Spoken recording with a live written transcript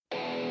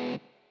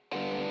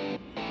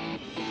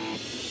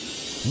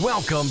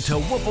Welcome to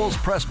Woelfel's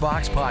Press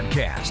Box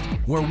Podcast,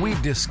 where we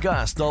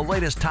discuss the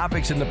latest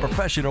topics in the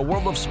professional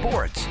world of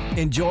sports.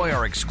 Enjoy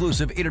our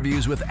exclusive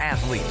interviews with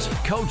athletes,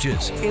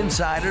 coaches,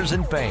 insiders,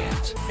 and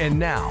fans. And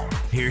now,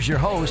 here's your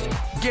host,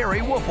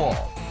 Gary Woelfel.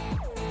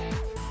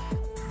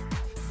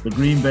 The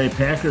Green Bay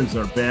Packers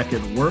are back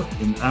at work,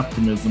 and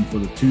optimism for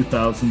the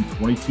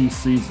 2022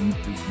 season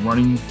is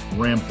running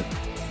rampant.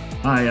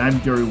 Hi, I'm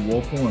Gary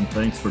Woelfel, and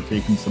thanks for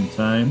taking some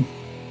time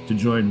to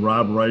join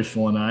Rob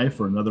Reichel and I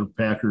for another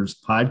Packers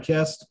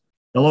podcast.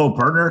 Hello,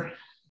 partner.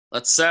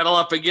 Let's saddle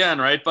up again,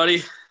 right,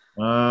 buddy?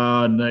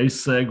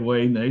 Nice segue.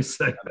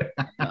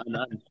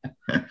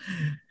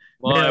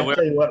 Well, man, I'll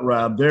tell you what,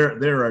 Rob,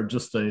 there are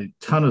just a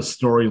ton of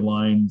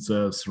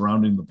storylines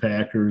surrounding the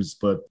Packers,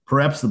 but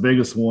perhaps the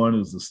biggest one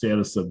is the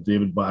status of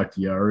David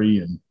Bakhtiari,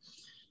 and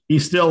he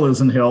still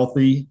isn't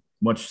healthy,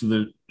 much to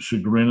the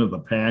chagrin of the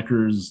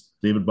Packers,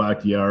 David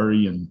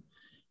Bakhtiari, and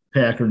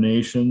Packer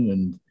Nation,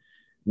 and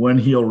when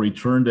he'll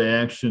return to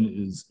action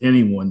is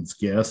anyone's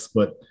guess.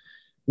 But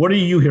what are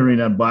you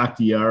hearing on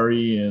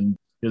Bakhtiari and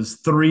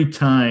his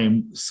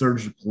 3-time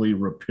surgically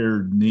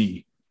repaired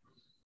knee?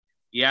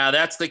 Yeah,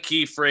 that's the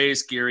key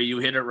phrase, Gary. You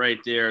hit it right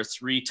there.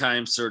 3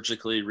 times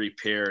surgically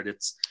repaired.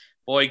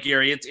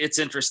 Gary, it's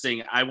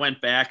interesting. I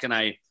went back and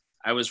I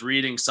was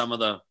reading some of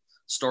the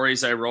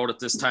stories I wrote at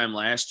this time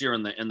last year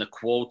and the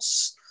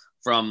quotes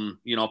from,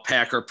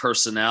 Packer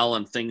personnel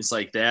and things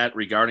like that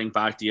regarding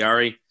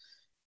Bakhtiari.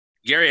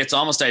 Gary, it's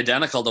almost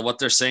identical to what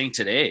they're saying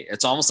today.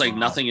 It's almost like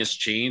nothing has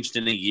changed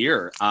in a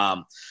year.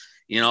 To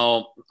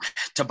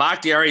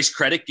Bakhtiari's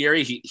credit,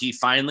 Gary, he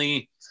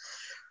finally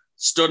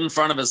stood in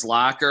front of his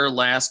locker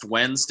last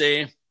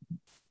Wednesday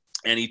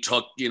and he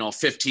took,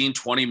 15,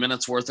 20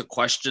 minutes worth of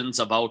questions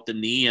about the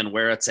knee and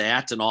where it's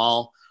at and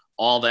all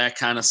that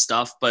kind of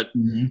stuff. But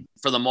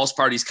for the most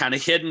part, he's kind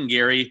of hidden,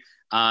 Gary,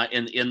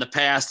 in the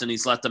past, and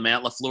he's let the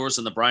Matt LaFleurs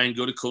and the Brian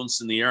Gutekunst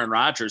and the Aaron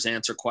Rodgers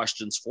answer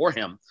questions for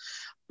him.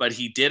 But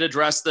he did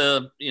address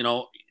without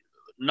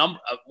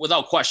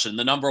question,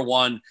 the number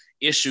one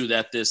issue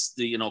that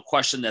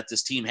question that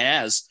this team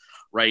has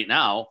right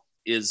now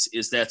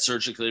is that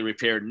surgically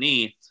repaired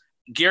knee.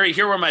 Gary,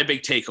 here were my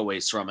big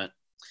takeaways from it.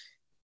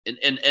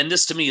 And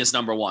this to me is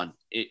number one.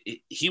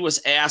 He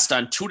was asked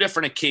on 2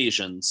 different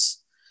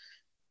occasions,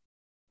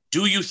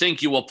 do you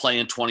think you will play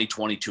in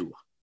 2022?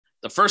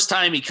 The first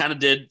time he kind of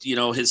did,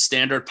 his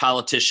standard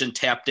politician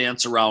tap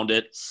dance around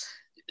it.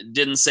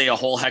 Didn't say a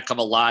whole heck of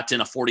a lot in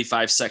a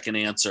 45-second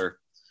answer.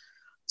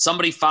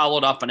 Somebody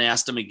followed up and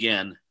asked him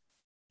again,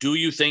 do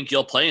you think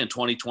you'll play in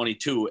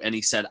 2022? And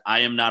he said, I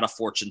am not a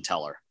fortune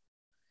teller.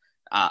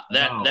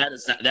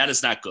 That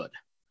is not good.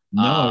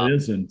 No, it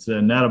isn't.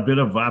 Not a bit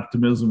of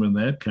optimism in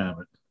that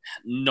comment.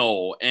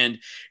 No. And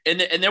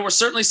there were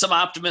certainly some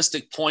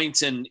optimistic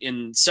points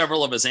in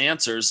several of his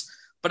answers.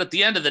 But at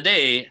the end of the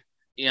day,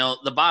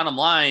 the bottom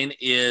line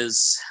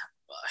is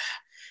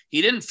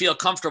he didn't feel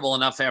comfortable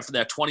enough after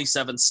that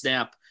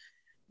 27-snap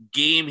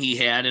game he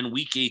had in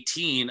Week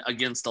 18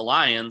 against the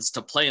Lions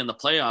to play in the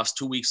playoffs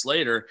 2 weeks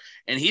later,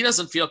 and he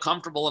doesn't feel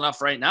comfortable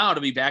enough right now to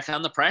be back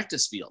on the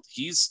practice field.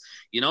 He's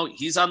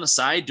on the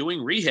side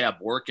doing rehab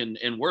work, and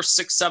we're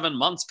 6-7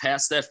 months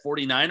past that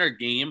 49er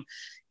game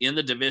in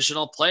the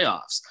divisional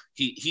playoffs.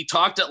 He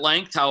talked at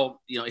length how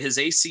his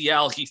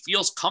ACL, he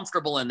feels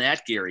comfortable in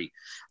that, Gary.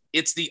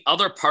 It's the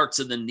other parts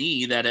of the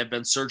knee that have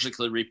been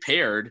surgically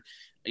repaired.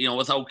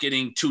 Without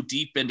getting too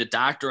deep into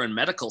doctor and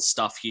medical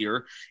stuff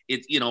here, he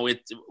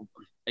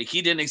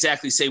didn't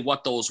exactly say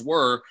what those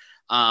were.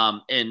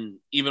 And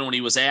even when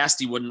he was asked,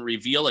 he wouldn't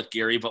reveal it,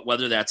 Gary, but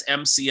whether that's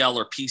MCL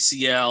or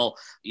PCL,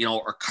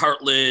 or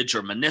cartilage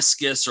or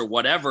meniscus or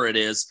whatever it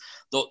is,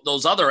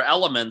 those other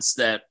elements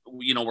that,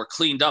 were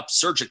cleaned up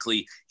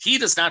surgically, he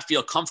does not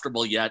feel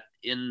comfortable yet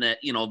in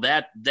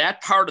that,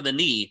 that part of the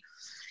knee,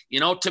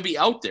 to be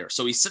out there.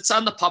 So he sits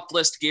on the PUP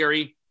list,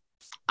 Gary.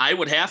 I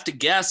would have to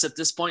guess at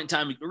this point in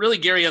time, really,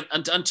 Gary,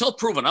 until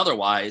proven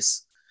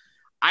otherwise,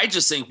 I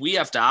just think we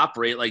have to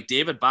operate like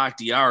David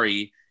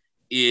Bakhtiari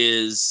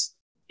is,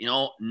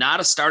 not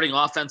a starting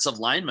offensive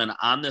lineman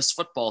on this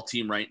football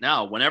team right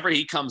now. Whenever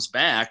he comes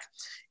back,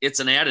 it's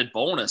an added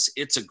bonus.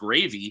 It's a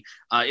gravy.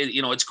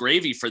 It's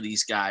gravy for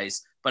these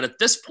guys. But at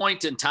this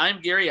point in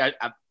time, Gary,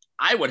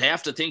 I would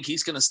have to think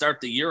he's going to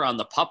start the year on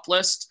the PUP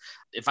list.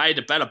 If I had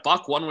to bet a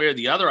buck one way or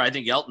the other, I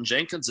think Elgton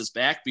Jenkins is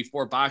back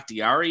before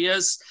Bakhtiari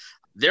is.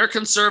 They're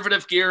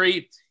conservative,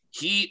 Gary.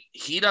 He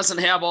doesn't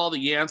have all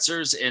the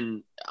answers.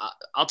 And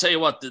I'll tell you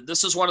what,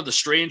 this is one of the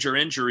stranger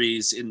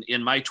injuries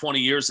in my 20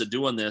 years of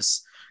doing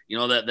this,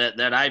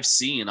 that I've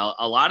seen.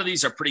 A lot of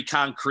these are pretty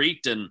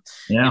concrete and,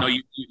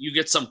 you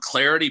get some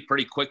clarity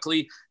pretty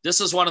quickly.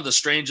 This is one of the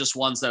strangest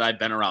ones that I've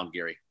been around,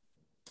 Gary.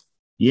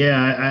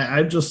 Yeah,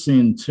 I've just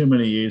seen too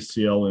many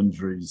ACL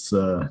injuries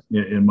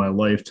in my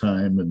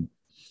lifetime. And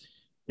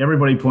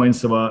everybody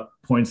points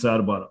out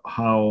about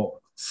how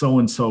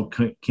so-and-so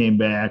came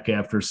back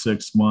after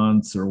 6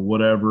 months or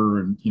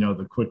whatever, and,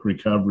 the quick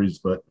recoveries.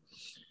 But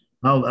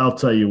I'll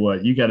tell you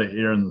what, you got to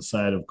err on the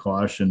side of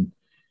caution.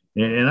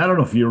 And I don't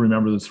know if you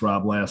remember this,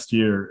 Rob, last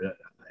year.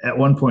 At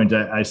one point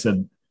I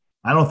said,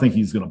 I don't think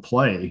he's going to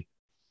play.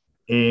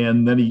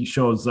 And then he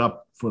shows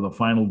up for the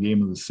final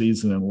game of the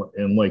season.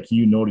 And like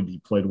you noted, he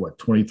played,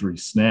 23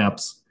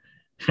 snaps.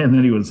 And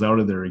then he was out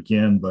of there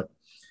again. But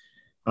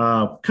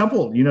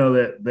couple,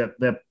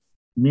 that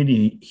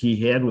meeting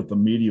he had with the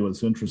media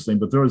was interesting.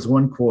 But there was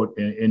one quote,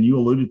 and you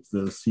alluded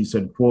to this. He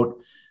said, quote,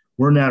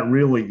 "We're not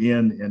really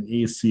in an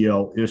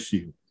ACL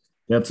issue.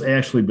 That's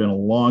actually been a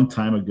long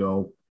time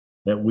ago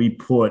that we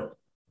put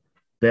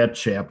that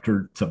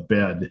chapter to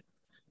bed."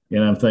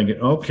 And I'm thinking,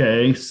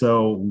 okay,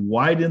 so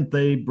why didn't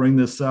they bring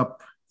this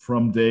up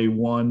from day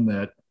one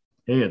that,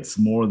 hey, it's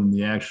more than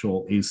the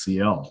actual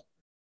ACL?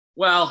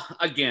 Well,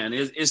 again,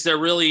 is there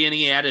really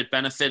any added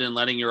benefit in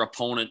letting your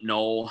opponent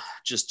know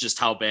just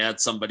how bad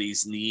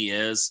somebody's knee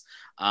is?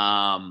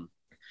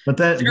 But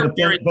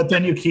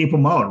then you keep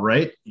them out,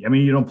 right? I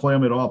mean, you don't play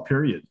them at all,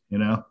 period,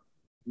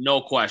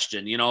 No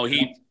question.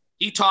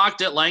 He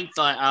talked at length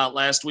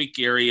last week,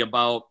 Gary,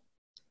 about,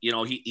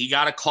 he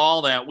got a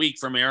call that week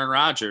from Aaron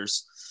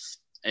Rodgers.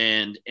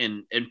 And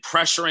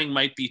pressuring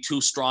might be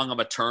too strong of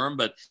a term,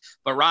 but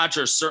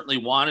Rodgers certainly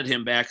wanted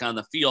him back on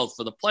the field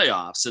for the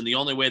playoffs. And the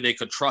only way they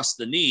could trust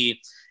the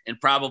knee and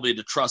probably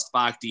to trust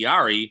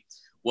Bakhtiari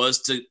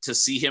was to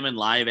see him in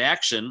live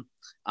action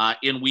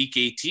in week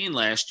 18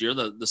 last year,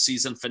 the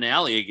season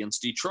finale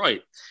against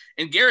Detroit.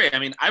 And Gary, I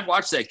mean, I've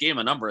watched that game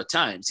a number of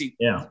times.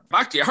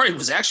 Bakhtiari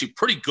was actually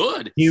pretty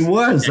good. He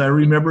was. I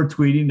remember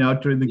tweeting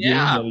out during the game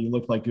that he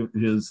looked like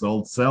his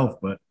old self,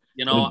 but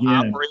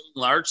operating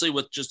largely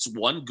with just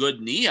one good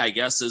knee, I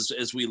guess,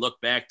 as we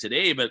look back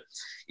today. But,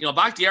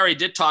 Bakhtiari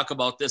did talk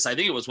about this. I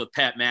think it was with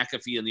Pat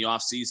McAfee in the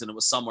offseason. It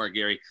was somewhere,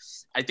 Gary.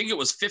 I think it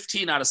was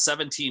 15 out of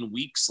 17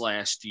 weeks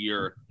last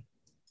year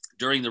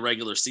during the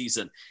regular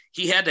season.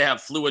 He had to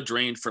have fluid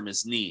drained from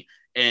his knee.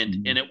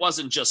 And it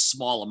wasn't just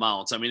small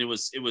amounts. I mean, it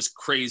was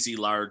crazy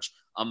large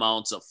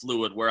amounts of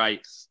fluid where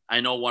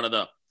I know one of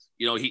the,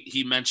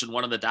 he mentioned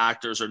one of the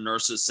doctors or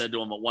nurses said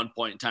to him at one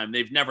point in time,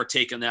 they've never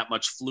taken that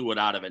much fluid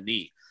out of a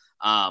knee.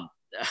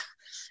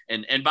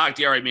 And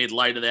Bakhtiari made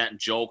light of that and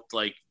joked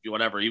like,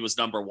 whatever, he was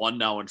number one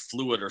now in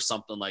fluid or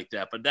something like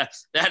that. But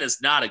that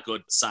is not a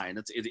good sign.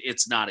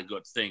 It's not a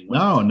good thing.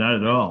 No, not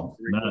at all.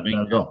 Not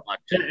at all.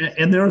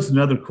 And there was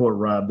another quote,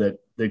 Rob,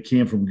 that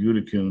came from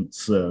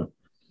Gutekunst,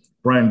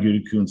 Brian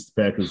Gutekunst,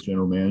 the Packers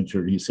general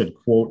manager. He said,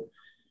 quote,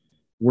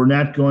 "We're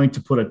not going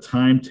to put a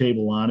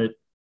timetable on it,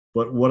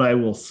 but what I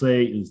will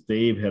say is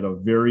Dave had a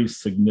very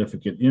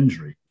significant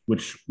injury,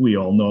 which we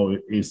all know,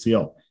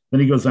 ACL." Then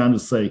he goes on to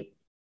say,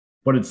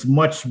 "But it's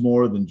much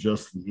more than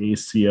just the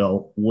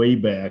ACL way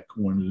back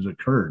when it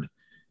occurred."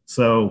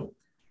 So,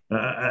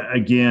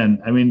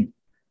 again, I mean,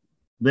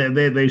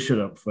 they should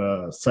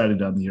have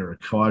cited on the air of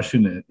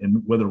caution.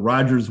 And whether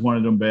Rodgers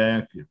wanted him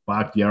back, if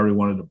Bakhtiari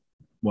wanted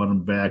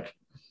him back,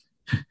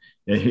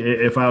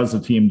 if I was a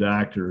team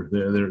doctor,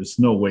 there's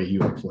no way he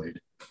would have played.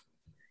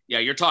 Yeah,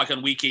 you're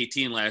talking week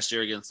 18 last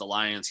year against the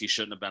Lions. He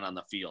shouldn't have been on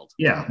the field.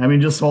 Yeah, I mean,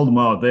 just hold them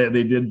out.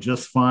 They did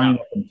just fine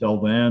up until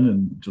then,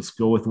 and just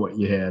go with what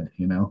you had,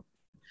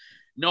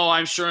 No,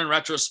 I'm sure in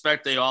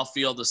retrospect they all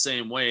feel the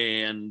same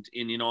way, and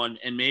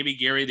maybe,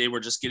 Gary, they were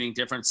just getting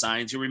different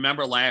signs. You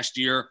remember last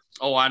year?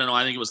 Oh, I don't know.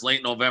 I think it was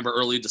late November,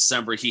 early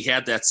December. He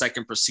had that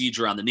second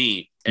procedure on the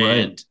knee,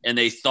 and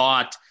they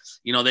thought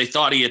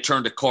he had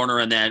turned a corner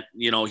and that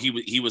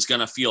he was going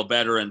to feel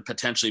better and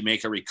potentially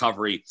make a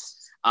recovery.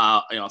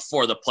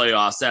 For the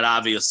playoffs. That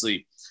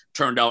obviously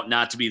turned out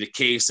not to be the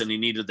case, and he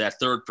needed that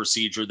third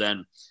procedure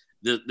then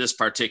this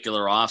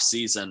particular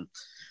offseason.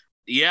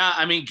 Yeah,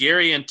 I mean,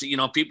 Gary, and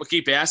people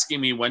keep asking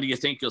me, when do you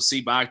think you'll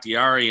see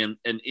Bakhtiari? And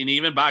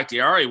even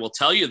Bakhtiari will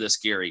tell you this,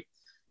 Gary.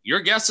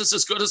 Your guess is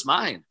as good as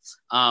mine.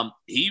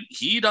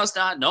 He does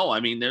not know.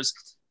 I mean, this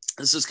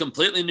is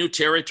completely new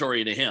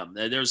territory to him.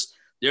 There's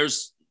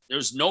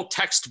no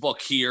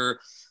textbook here.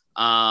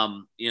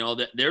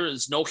 That there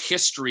is no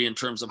history in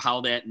terms of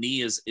how that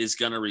knee is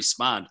going to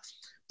respond.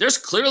 There's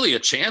clearly a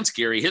chance,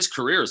 Gary, his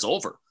career is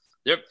over.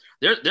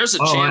 There's a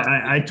chance.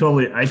 I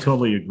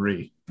totally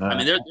agree. I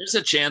mean, there's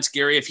a chance,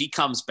 Gary, if he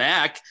comes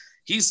back,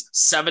 he's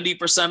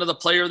 70% of the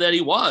player that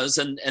he was,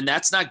 and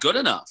that's not good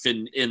enough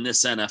in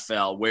this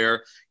NFL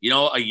where,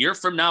 a year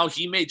from now,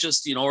 he may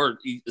just, or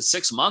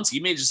 6 months,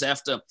 he may just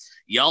have to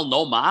yell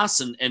no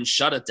mas and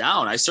shut it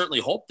down. I certainly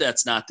hope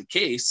that's not the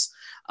case.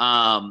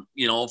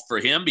 For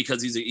him,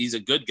 because he's a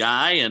good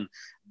guy, and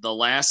the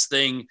last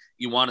thing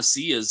you want to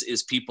see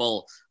is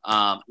people,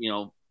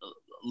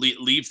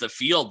 leave the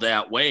field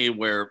that way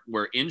where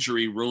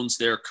injury ruins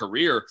their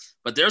career.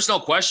 But there's no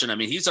question. I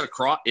mean, he's at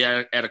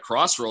a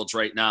crossroads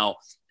right now,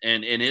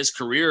 and his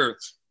career,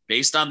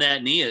 based on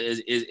that knee,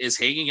 is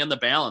hanging in the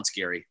balance,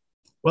 Gary.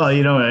 Well,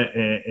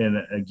 and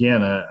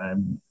again,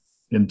 I'm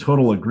in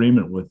total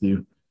agreement with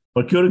you.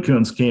 But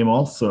Gutekunst came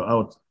also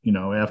out,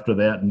 after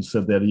that, and he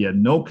said that he had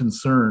no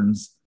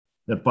concerns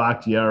that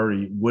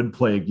Bakhtiari would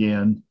play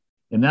again.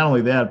 And not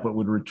only that, but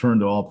would return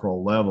to all-pro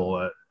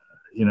level.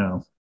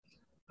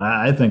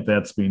 I think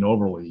that's being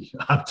overly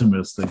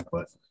optimistic.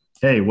 But,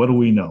 hey, what do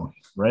we know,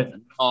 right?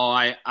 Oh,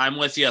 I'm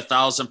with you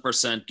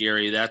 1,000%,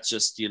 Gary. That's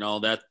just,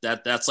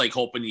 that's like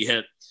hoping you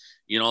hit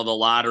the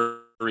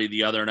lottery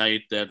the other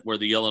night where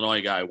the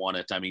Illinois guy won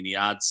it. I mean, the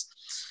odds,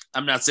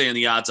 I'm not saying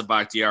the odds of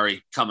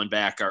Bakhtiari coming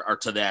back are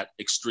to that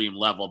extreme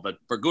level, but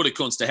for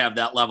Gutekunst to have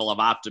that level of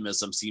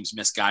optimism seems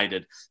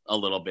misguided a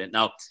little bit.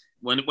 Now,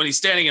 when he's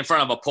standing in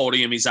front of a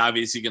podium, he's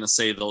obviously going to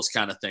say those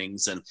kind of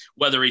things, and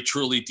whether he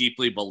truly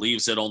deeply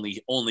believes it,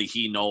 only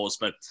he knows.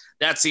 But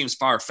that seems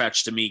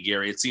far-fetched to me,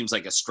 Gary. It seems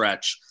like a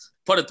stretch.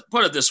 Put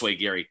it this way,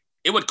 Gary.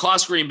 It would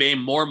cost Green Bay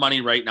more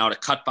money right now to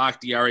cut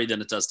Bakhtiari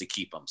than it does to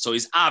keep him. So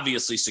he's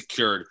obviously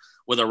secured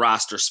with a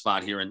roster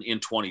spot here in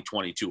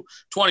 2022.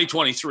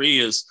 2023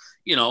 is,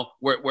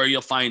 where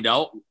you'll find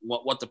out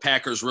what the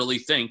Packers really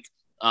think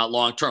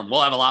long term.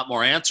 We'll have a lot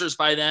more answers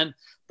by then.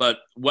 But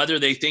whether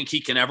they think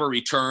he can ever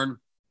return,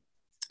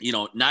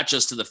 not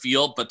just to the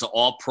field, but to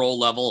all pro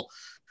level.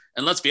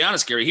 And let's be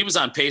honest, Gary, he was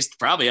on pace to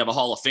probably have a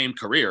Hall of Fame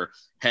career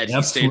had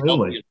he stayed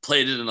healthy and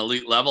played at an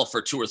elite level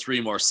for 2 or 3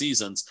 more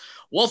seasons.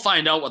 We'll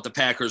find out what the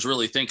Packers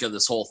really think of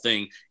this whole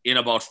thing in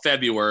about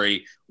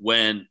February,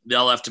 when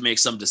they'll have to make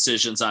some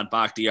decisions on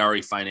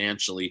Bakhtiari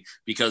financially,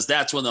 because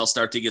that's when they'll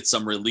start to get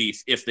some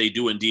relief if they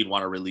do indeed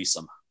want to release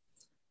him.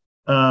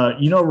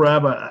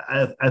 Rob,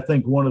 I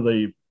think one of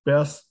the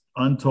best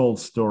untold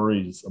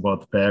stories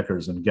about the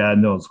Packers, and God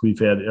knows we've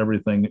had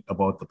everything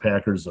about the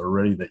Packers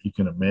already that you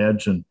can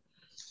imagine,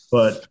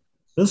 but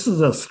this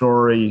is a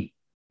story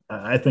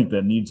I think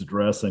that needs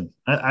addressing.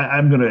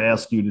 I'm going to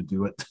ask you to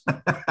do it.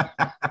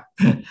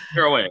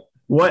 You're away.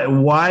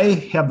 Why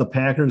have the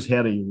Packers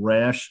had a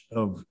rash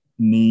of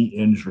knee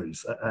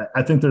injuries?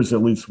 I think there's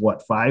at least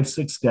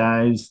 5-6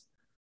 guys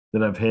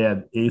that have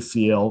had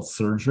ACL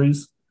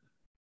surgeries.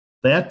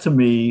 That to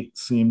me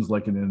seems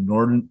like an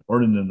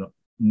inordinate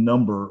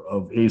number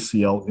of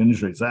ACL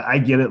injuries. I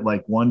get it,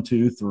 like 1,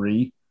 2,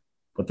 3,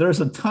 but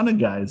there's a ton of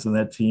guys in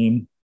that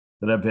team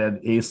that have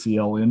had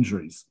ACL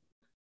injuries.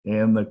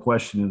 And the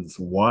question is,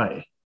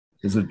 why?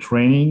 Is it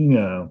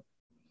training,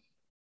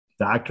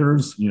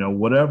 doctors,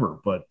 whatever?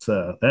 But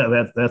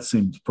that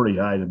seems pretty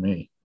high to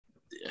me.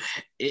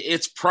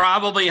 It's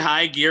probably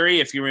high, Gary.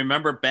 If you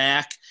remember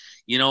back,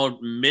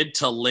 mid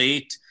to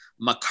late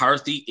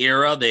McCarthy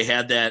era, they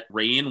had that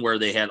reign where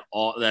they had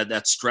all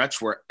that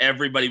stretch where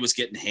everybody was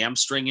getting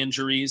hamstring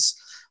injuries.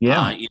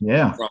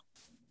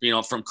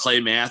 From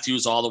Clay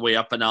Matthews all the way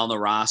up and down the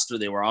roster,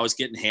 they were always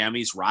getting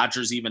hammies.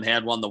 Rodgers even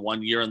had one the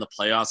 1 year in the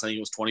playoffs. I think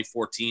it was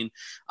 2014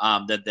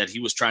 that he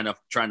was trying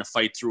to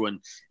fight through and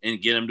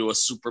get him to a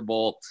Super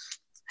Bowl.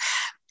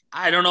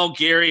 I don't know,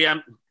 Gary.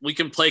 We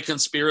can play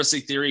conspiracy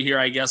theory here,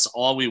 I guess,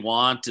 all we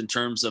want in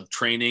terms of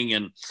training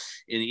and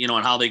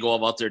how they go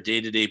about their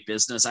day-to-day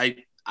business.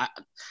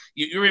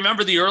 You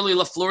remember the early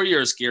LaFleur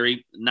years,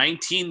 Gary.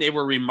 19, they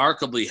were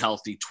remarkably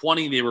healthy.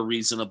 20, they were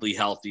reasonably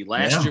healthy.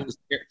 Last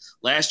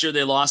year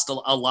they lost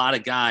a lot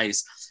of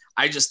guys.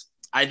 I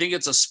think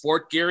it's a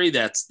sport, Gary,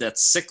 that's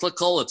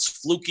cyclical. It's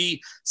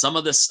fluky. Some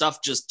of this stuff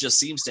just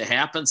seems to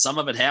happen. Some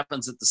of it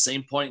happens at the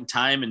same point in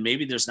time, and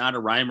maybe there's not a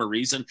rhyme or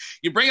reason.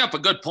 You bring up a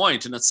good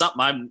point, and it's something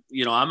I'm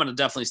going to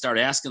definitely start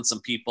asking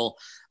some people,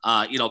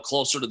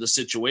 closer to the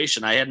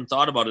situation. I hadn't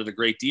thought about it a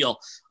great deal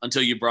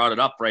until you brought it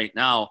up right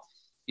now.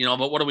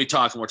 But what are we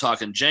talking? We're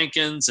talking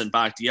Jenkins and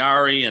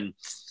Bakhtiari and,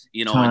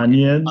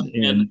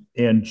 Tonyan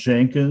and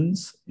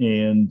Jenkins.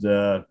 And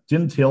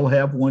didn't Hill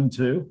have one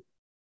too?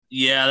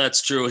 Yeah,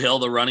 that's true. Hill,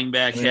 the running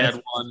back,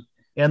 had one.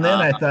 And then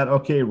I thought,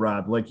 okay,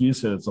 Rob, like you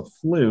said, it's a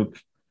fluke.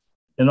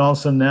 And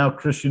also now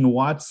Christian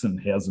Watson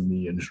has a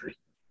knee injury.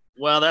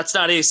 Well, that's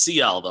not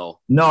ACL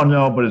though.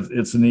 No, but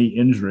it's a knee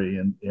injury,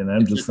 and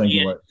I'm just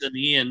thinking the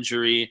knee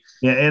injury.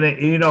 Yeah,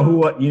 and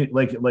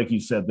like you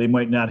said, they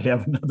might not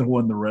have another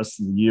one the rest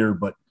of the year,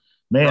 but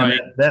man,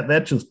 right.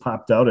 that just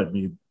popped out at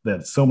me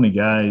that so many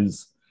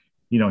guys,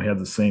 have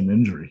the same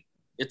injury.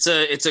 It's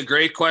a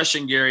great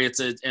question, Gary. It's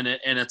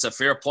a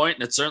fair point,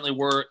 and it certainly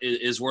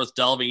is worth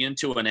delving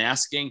into and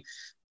asking.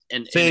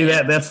 And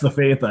that's the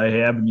faith I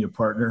have in you,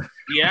 partner.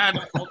 Yeah,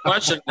 no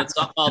question. It's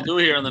something I'll do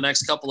here in the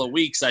next couple of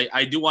weeks.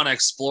 I do want to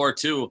explore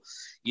too,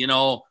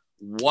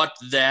 what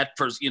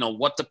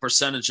the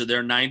percentage of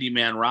their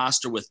 90-man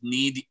roster with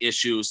knee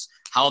issues,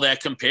 how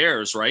that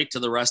compares, right, to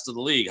the rest of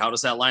the league. How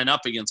does that line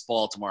up against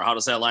Baltimore? How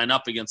does that line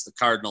up against the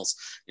Cardinals?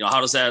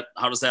 How does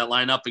that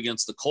line up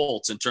against the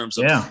Colts in terms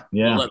of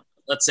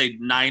let's say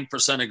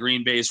 9% of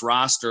Green Bay's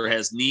roster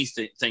has knee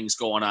things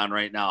going on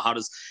right now. How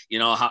does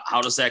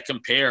that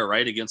compare,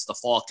 right, against the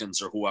Falcons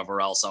or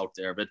whoever else out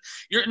there? But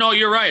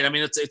you're right. I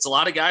mean, it's a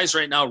lot of guys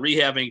right now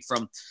rehabbing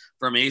from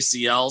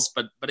ACLs,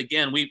 but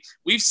again,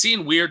 we've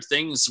seen weird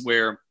things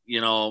where,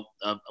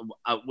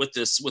 with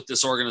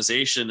this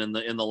organization in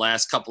the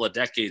last couple of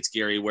decades,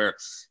 Gary, where,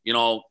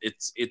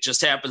 it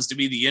just happens to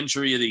be the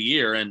injury of the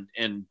year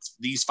and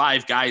these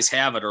 5 guys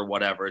have it or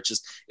whatever.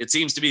 It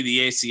seems to be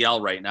the ACL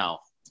right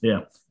now.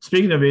 Yeah.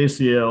 Speaking of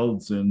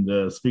ACLs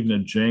and speaking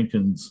of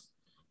Jenkins,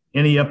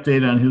 any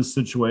update on his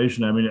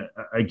situation? I mean,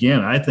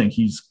 again, I think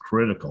he's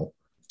critical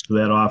to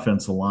that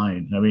offensive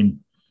line. I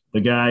mean,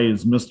 the guy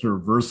is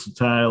Mr.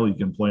 Versatile. You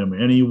can play him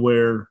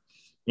anywhere,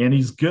 and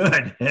he's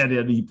good at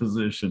any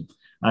position.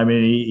 I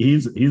mean,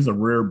 he's a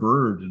rare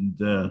bird,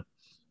 and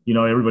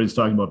everybody's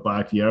talking about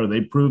Bakhtiari.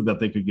 They proved that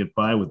they could get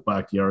by with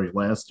Bakhtiari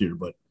last year,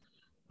 but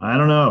I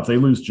don't know if they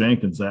lose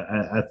Jenkins.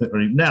 I think,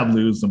 or not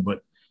lose them,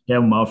 but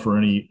have them out for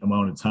any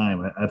amount of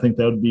time. I think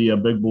that would be a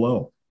big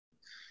blow.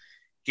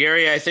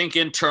 Gary, I think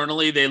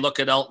internally they look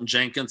at Elgton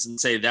Jenkins and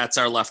say, that's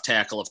our left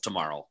tackle of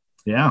tomorrow.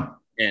 Yeah.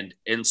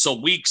 And so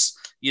Weeks,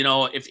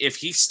 if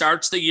he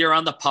starts the year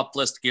on the PUP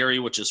list, Gary,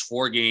 which is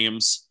 4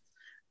 games,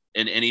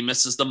 and he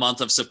misses the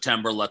month of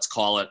September, let's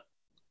call it,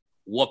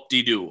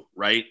 whoop-de-doo,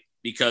 right?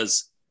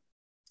 Because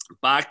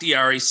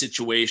Bakhtiari's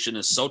situation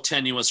is so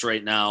tenuous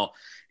right now.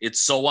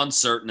 It's so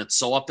uncertain. It's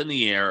so up in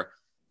the air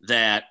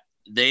that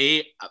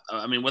Elgton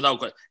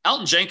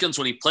Jenkins,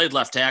 when he played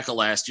left tackle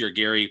last year,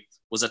 Gary,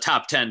 was a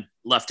top 10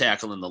 left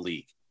tackle in the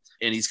league.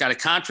 And he's got a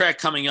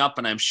contract coming up,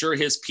 and I'm sure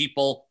his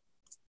people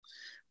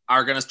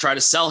are going to try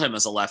to sell him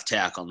as a left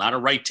tackle, not a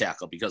right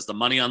tackle, because the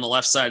money on the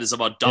left side is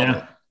about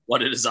double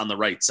what it is on the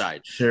right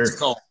side. Sure.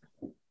 So,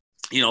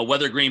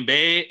 whether Green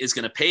Bay is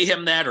going to pay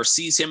him that or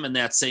sees him in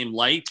that same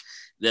light,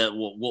 that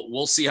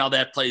we'll see how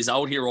that plays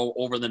out here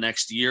over the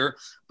next year.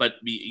 But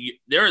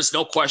there is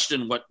no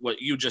question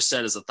what you just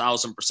said is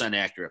 1,000%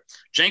 accurate.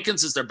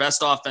 Jenkins is their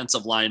best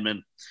offensive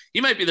lineman.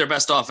 He might be their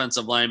best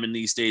offensive lineman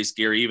these days,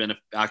 Gary, even if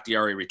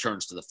Bakhtiari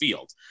returns to the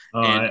field.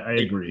 I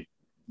agree.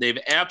 They've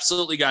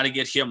absolutely got to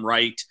get him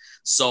right.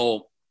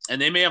 So,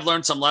 and they may have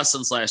learned some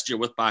lessons last year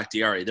with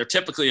Bakhtiari. They're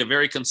typically a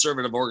very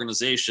conservative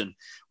organization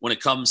when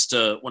it comes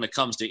to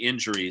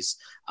injuries.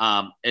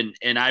 And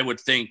I would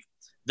think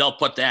they'll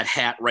put that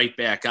hat right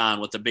back on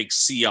with the big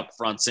C up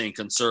front saying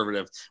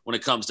conservative when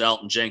it comes to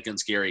Elgton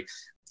Jenkins, Gary.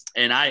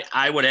 And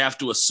I would have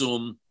to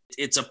assume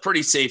it's a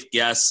pretty safe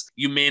guess.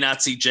 You may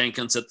not see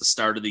Jenkins at the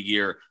start of the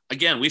year.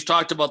 Again, we've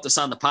talked about this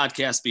on the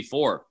podcast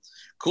before.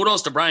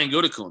 Kudos to Brian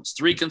Gutekunst.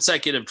 3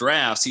 consecutive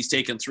drafts, he's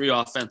taken 3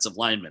 offensive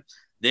linemen.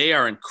 They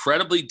are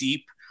incredibly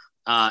deep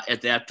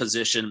at that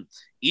position.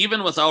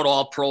 Even without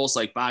all pros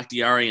like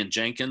Bakhtiari and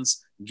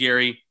Jenkins,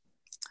 Gary,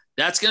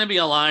 that's going to be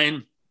a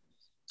line,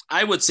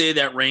 I would say,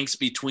 that ranks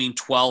between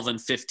 12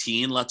 and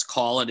 15, let's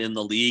call it, in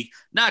the league.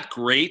 Not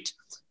great,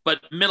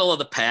 but middle of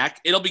the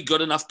pack. It'll be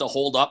good enough to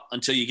hold up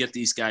until you get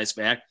these guys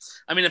back.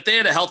 I mean, if they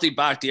had a healthy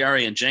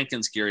Bakhtiari and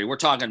Jenkins, Gary, we're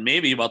talking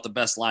maybe about the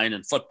best line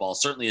in football,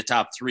 certainly a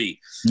top 3.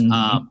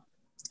 Mm-hmm.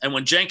 And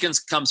when Jenkins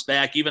comes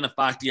back, even if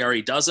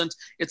Bakhtiari doesn't,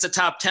 it's a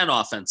top 10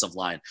 offensive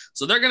line.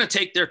 So they're going to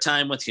take their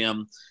time with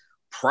him.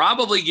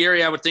 Probably,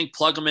 Gary, I would think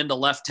plug him into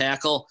left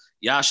tackle.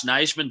 Josh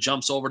Nijman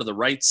jumps over to the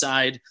right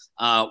side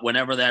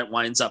whenever that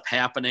winds up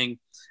happening.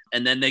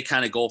 And then they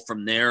kind of go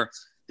from there.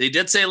 They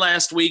did say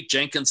last week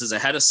Jenkins is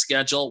ahead of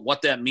schedule.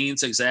 What that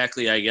means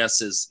exactly, I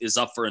guess, is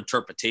up for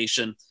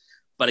interpretation.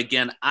 But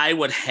again, I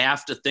would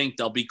have to think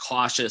they'll be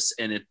cautious,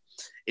 and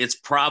it's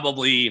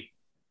probably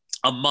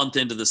a month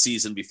into the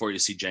season before you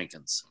see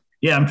Jenkins.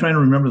 Yeah, I'm trying to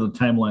remember the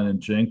timeline on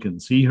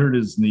Jenkins. He hurt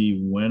his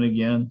knee when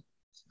again?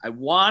 I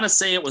want to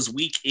say it was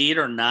week 8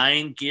 or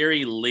 9,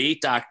 Gary,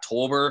 late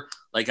October,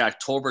 like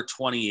October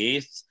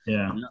 28th.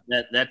 Yeah.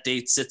 That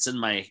date sits in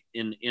my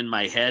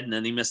head, and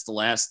then he missed the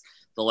last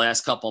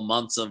couple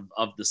months of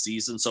the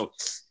season. So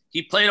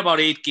he played about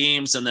 8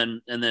 games and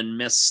then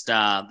missed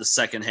the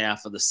second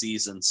half of the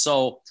season.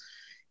 So,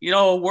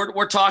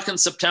 we're talking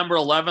September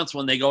 11th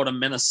when they go to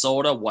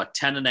Minnesota,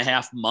 10 and a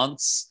half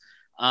months,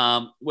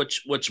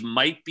 which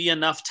might be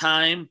enough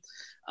time.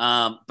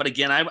 But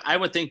again, I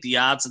would think the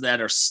odds of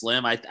that are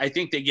slim. I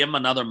think they give him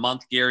another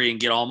month, Gary, and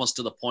get almost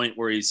to the point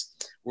where he's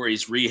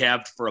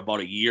rehabbed for about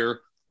a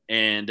year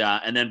and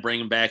then bring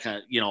him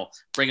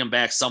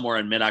back somewhere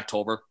in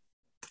mid-October.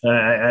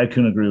 I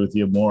couldn't agree with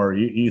you more.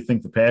 You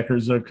think the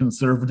Packers are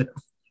conservative?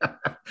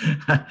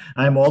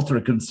 I'm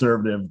ultra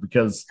conservative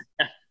because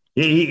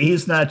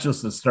he's not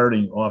just a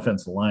starting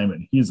offensive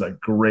lineman. He's a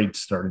great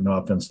starting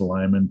offensive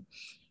lineman.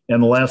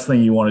 And the last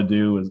thing you want to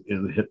do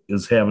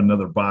is have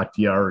another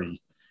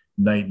Bakhtiari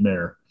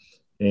nightmare.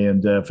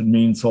 And if it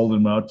means holding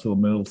him out to the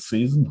middle of the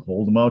season,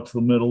 hold him out to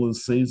the middle of the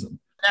season.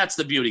 That's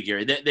the beauty,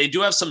 Gary. They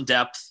do have some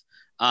depth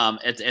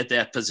at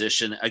that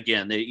position.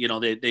 Again,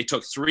 they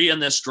took 3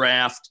 in this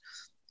draft.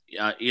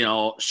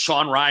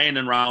 Sean Ryan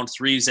in round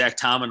 3, Zach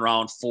Tom in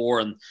round 4,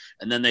 and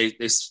then they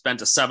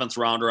spent a 7th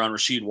rounder on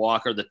Rasheed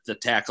Walker, the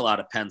tackle out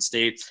of Penn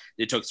State.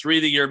 They took 3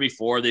 the year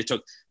before. They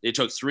took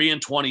 3 in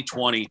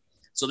 2020.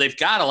 So they've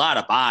got a lot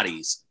of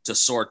bodies to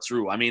sort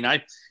through. I mean,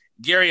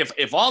 Gary,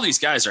 if all these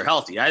guys are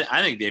healthy,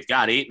 I think they've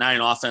got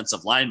 8-9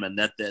 offensive linemen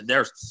that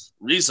they're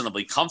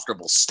reasonably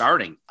comfortable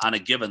starting on a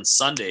given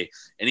Sunday.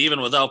 And even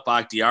without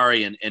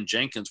Bakhtiari and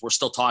Jenkins, we're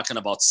still talking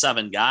about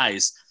 7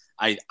 guys.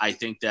 I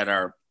think that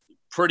are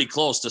pretty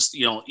close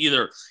to,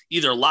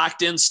 either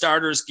locked in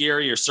starters,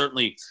 Gary, or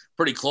certainly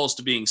pretty close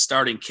to being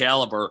starting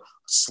caliber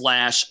 /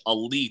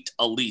 elite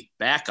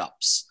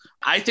backups.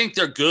 I think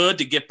they're good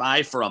to get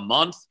by for a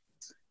month,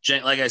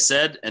 like I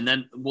said, and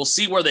then we'll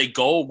see where they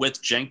go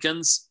with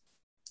Jenkins.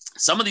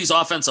 Some of these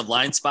offensive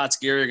line spots,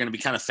 Gary, are going to be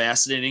kind of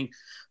fascinating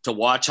to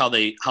watch how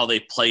they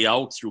play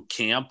out through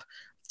camp.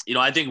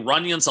 I think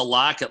Runyon's a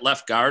lock at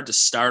left guard to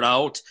start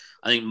out.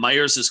 I think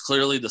Myers is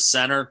clearly the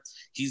center.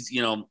 he's,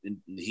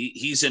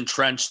 he's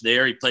entrenched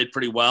there. He played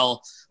pretty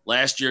well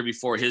last year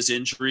before his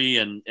injury,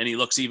 and he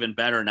looks even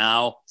better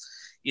now.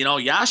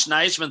 Yosh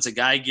Nijman's a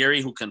guy,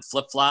 Gary, who can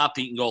flip-flop.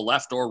 He can go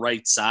left or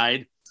right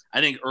side. I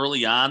think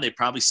early on they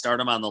probably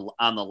start him on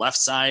the left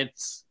side,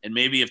 and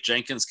maybe if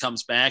Jenkins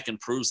comes back and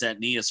proves that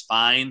knee is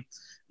fine,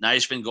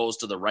 Nijman goes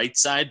to the right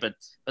side. But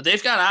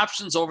they've got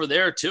options over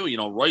there too.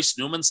 Royce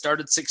Newman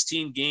started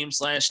 16 games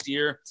last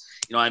year.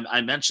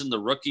 I mentioned the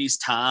rookies,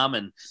 Tom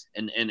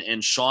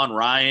and Sean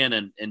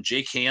Ryan and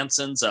Jake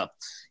Hansen's a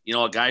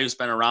guy who's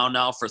been around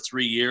now for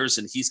 3 years,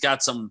 and he's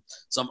got some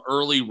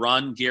early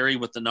run, Gary,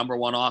 with the number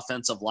one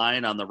offensive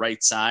line on the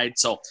right side.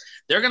 So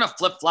they're going to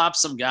flip-flop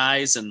some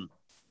guys and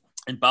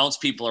bounce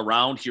people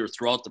around here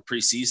throughout the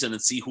preseason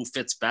and see who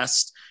fits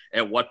best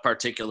at what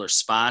particular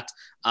spot.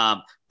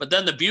 But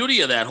then the beauty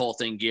of that whole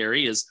thing,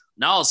 Gary, is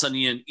now all of a sudden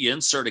you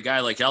insert a guy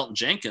like Elgton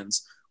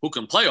Jenkins who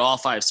can play all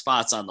 5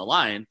 spots on the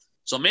line.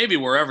 So maybe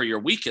wherever you're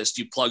weakest,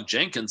 you plug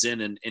Jenkins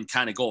in and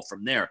kind of go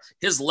from there.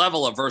 His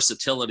level of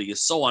versatility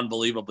is so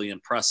unbelievably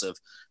impressive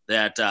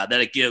that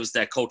it gives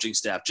that coaching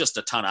staff just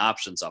a ton of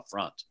options up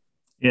front.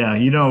 Yeah,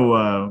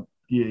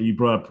 you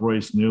brought up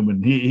Royce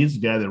Newman. He's a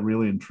guy that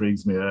really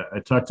intrigues me. I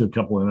talked to a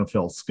couple of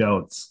NFL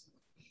scouts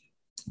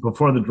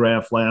before the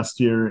draft last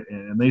year,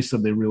 and they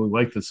said they really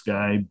like this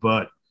guy,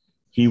 but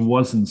he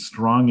wasn't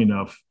strong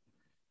enough.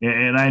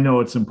 And I know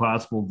it's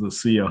impossible to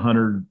see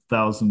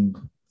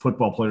 100,000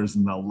 football players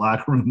in the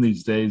locker room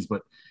these days,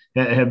 but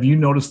have you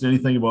noticed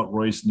anything about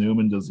Royce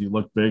Newman? Does he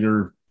look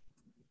bigger?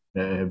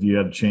 Have you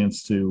had a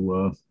chance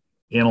to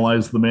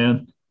analyze the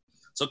man?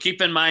 So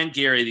keep in mind,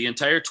 Gary, the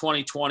entire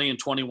 2020 and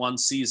 21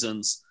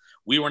 seasons,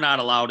 we were not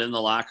allowed in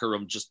the locker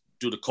room just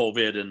due to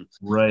COVID and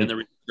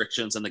the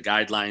restrictions and the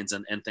guidelines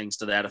and things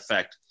to that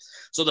effect.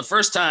 So the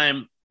first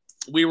time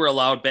we were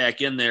allowed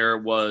back in there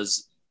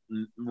was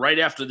right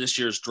after this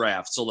year's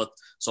draft.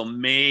 So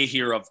May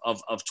here of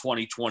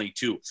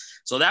 2022.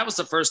 So that was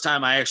the first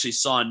time I actually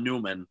saw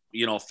Newman,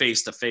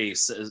 face to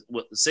face.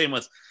 Same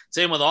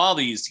with all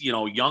these,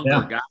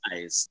 younger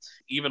guys.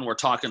 Even we're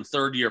talking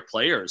third-year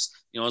players.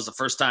 It was the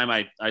first time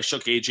I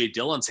shook A.J.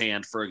 Dillon's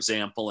hand, for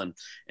example,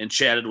 and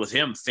chatted with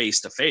him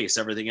face to face.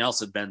 Everything else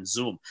had been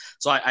Zoom.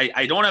 So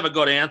I don't have a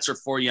good answer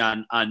for you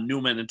on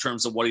Newman in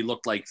terms of what he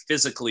looked like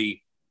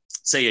physically,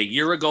 say a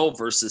year ago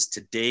versus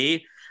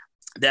today.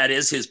 That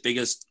is his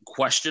biggest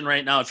question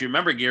right now. If you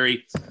remember,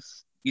 Gary,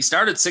 he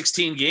started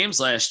 16 games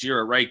last year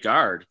at right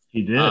guard.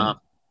 He did.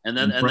 And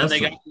then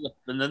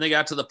they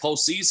got to the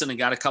postseason and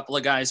got a couple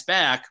of guys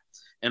back,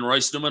 and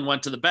Royce Newman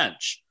went to the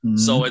bench. Mm-hmm.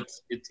 So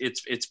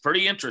it's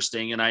pretty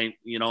interesting, and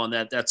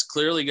and that's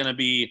clearly going to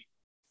be,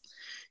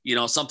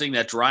 something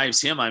that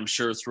drives him, I'm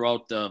sure,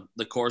 throughout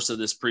the course of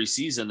this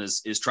preseason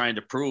is trying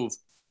to prove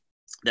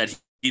that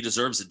he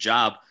deserves a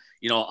job,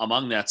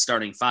 among that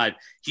starting 5.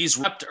 He's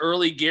repped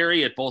early,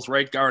 Gary, at both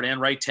right guard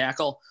and right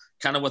tackle,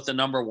 kind of with the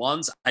number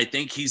ones. I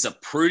think he's a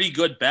pretty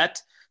good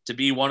bet to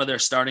be one of their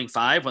starting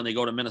 5 when they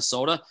go to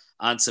Minnesota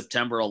on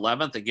September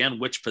 11th. Again,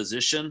 which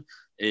position,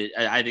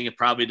 I think it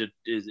probably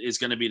is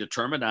going to be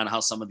determined on how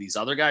some of these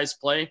other guys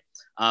play.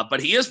 But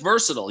he is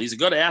versatile. He's a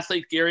good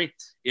athlete, Gary.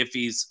 If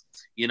he's,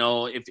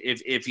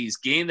 if he's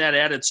gained that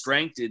added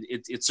strength,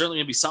 it's certainly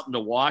going to be something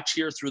to watch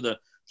here through the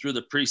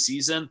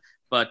preseason.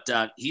 But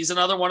he's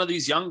another one of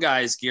these young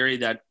guys, Gary,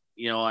 that,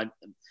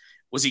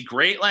 was he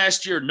great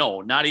last year?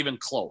 No, not even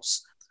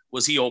close.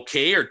 Was he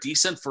okay or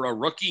decent for a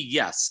rookie?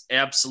 Yes,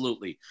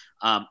 absolutely.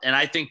 And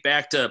I think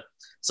back to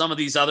some of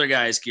these other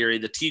guys, Gary,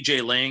 the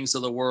TJ Langs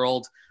of the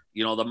world,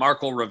 the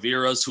Marco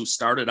Riveras, who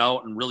started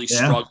out and really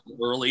struggled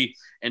early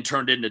and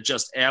turned into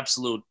just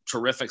absolute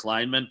terrific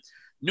linemen.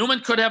 Newman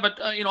could have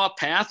a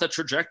path, a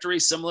trajectory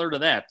similar to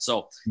that.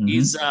 So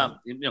he's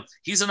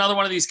another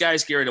one of these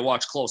guys, Gary, to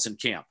watch close in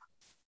camp.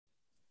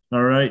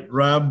 All right,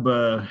 Rob,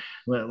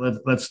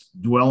 let's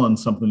dwell on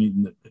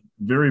something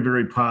very,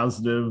 very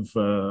positive.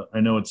 I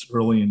know it's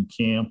early in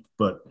camp,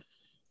 but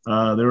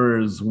there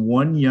is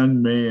one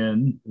young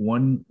man,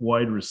 one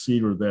wide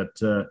receiver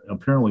that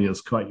apparently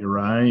has caught your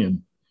eye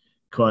and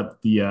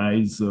caught the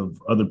eyes of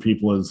other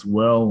people as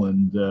well.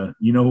 And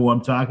you know who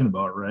I'm talking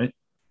about, right?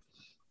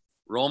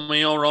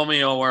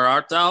 Romeo, where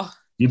art thou?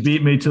 You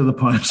beat me to the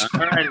punch. All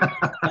right.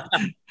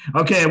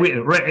 Okay,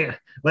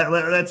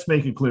 let's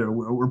make it clear.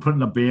 We're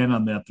putting a ban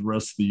on that the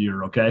rest of the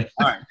year, okay?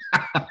 All right.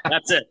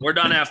 That's it. We're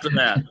done after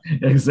that.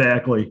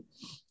 Exactly.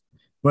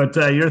 But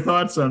your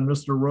thoughts on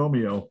Mr.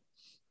 Romeo?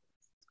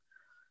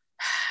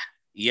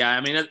 Yeah,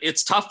 I mean,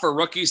 it's tough for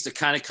rookies to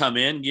kind of come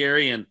in,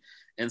 Gary,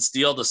 and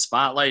steal the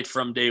spotlight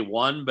from day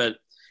one, but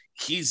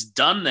he's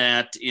done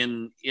that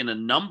in a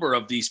number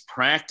of these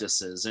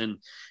practices. And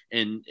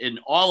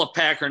all of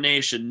Packer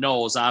Nation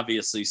knows,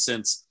 obviously,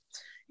 since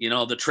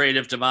the trade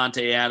of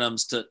Davante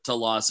Adams to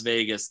Las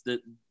Vegas,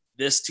 that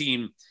this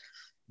team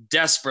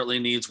desperately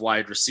needs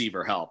wide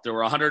receiver help. There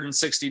were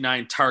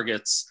 169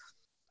 targets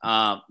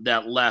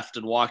that left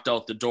and walked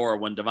out the door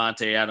when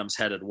Davante Adams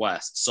headed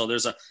west. So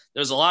there's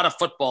a lot of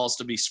footballs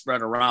to be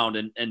spread around,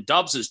 and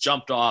Dubs has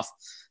jumped off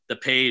the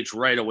page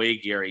right away,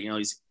 Gary.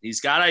 He's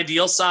got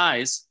ideal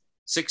size.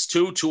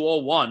 6'2",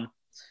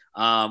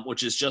 201,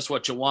 which is just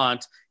what you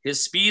want.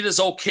 His speed is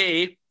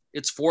okay.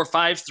 It's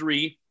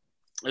 4.53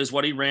 is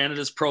what he ran at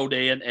his pro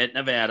day at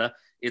Nevada.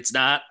 It's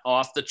not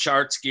off the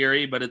charts,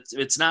 Gary, but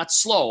it's not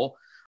slow.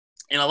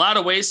 In a lot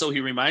of ways, so he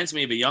reminds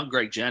me of a young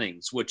Greg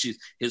Jennings, which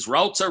his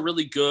routes are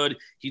really good.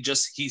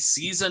 He's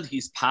seasoned,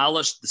 he's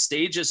polished. The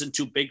stage isn't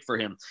too big for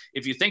him.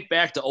 If you think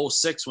back to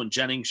 2006 when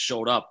Jennings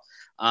showed up,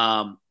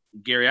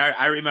 Gary,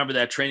 I remember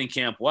that training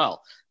camp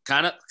well.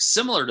 Kind of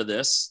similar to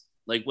this,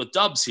 like with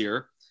Dubs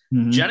here.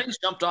 Mm-hmm. Jennings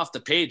jumped off the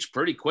page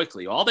pretty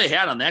quickly. All they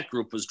had on that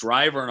group was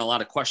driver and a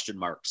lot of question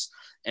marks.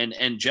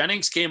 And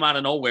Jennings came out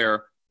of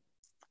nowhere.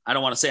 I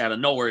don't want to say out of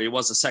nowhere. He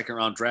was a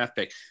second-round draft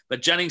pick.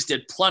 But Jennings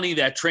did plenty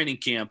that training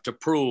camp to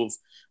prove,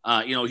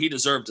 he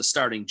deserved a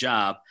starting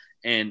job.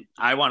 And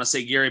I want to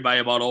say, Gary, by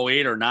about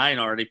 08 or 09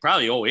 already,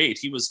 probably 08,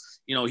 he was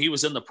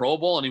in the Pro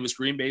Bowl and he was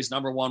Green Bay's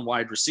 #1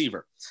 wide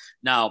receiver.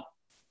 Now,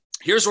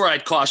 here's where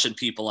I'd caution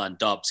people on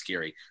Dubs,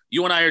 Gary.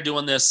 You and I are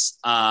doing this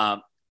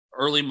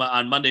early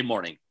on Monday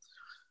morning.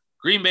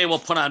 Green Bay will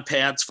put on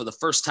pads for the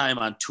first time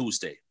on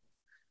Tuesday.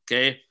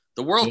 Okay?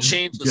 The world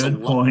changes a lot.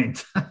 Good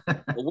point.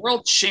 The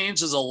world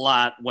changes a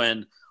lot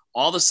when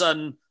all of a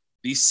sudden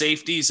these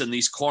safeties and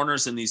these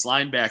corners and these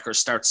linebackers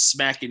start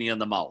smacking you in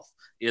the mouth.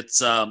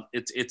 It's a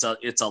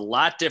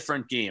lot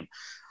different game.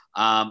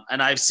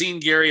 And I've seen,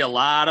 Gary, a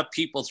lot of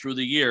people through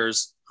the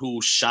years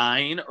who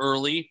shine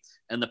early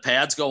and the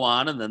pads go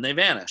on and then they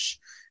vanish.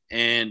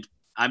 And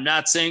I'm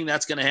not saying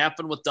that's going to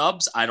happen with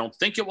Dubs. I don't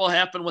think it will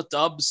happen with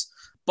Dubs.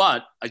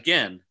 But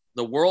again,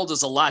 the world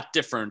is a lot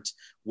different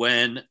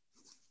when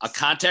a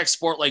contact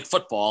sport like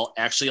football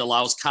actually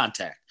allows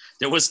contact.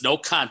 There was no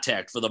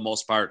contact for the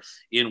most part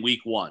in week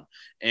 1.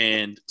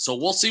 And so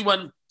we'll see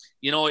when,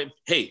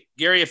 hey,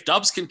 Gary, if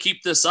Dubs can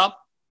keep this up,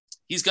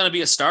 he's going to be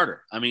a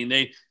starter. I mean,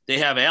 they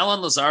have Allen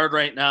Lazard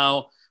right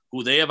now,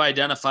 who they have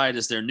identified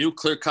as their new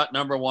clear-cut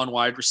 #1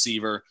 wide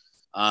receiver.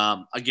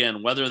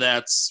 Again, whether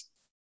that's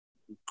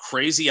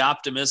crazy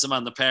optimism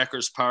on the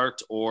Packers'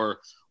 part or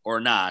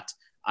not,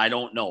 I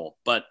don't know.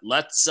 But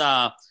let's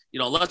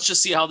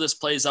just see how this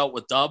plays out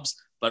with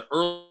Dubs. But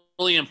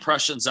early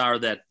impressions are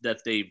that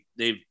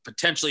they've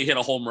potentially hit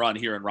a home run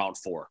here in round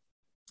 4.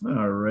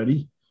 All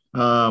righty.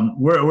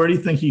 Where do you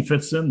think he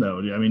fits in, though?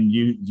 I mean,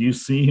 do you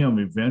see him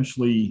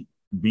eventually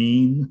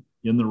being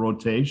in the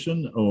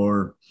rotation,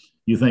 or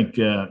you think,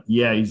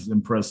 he's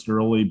impressed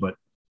early, but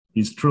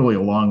he's truly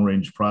a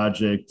long-range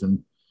project?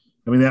 And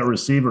I mean, that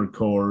receiver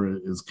core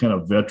is kind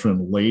of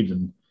veteran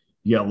laden.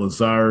 You got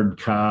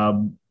Lazard,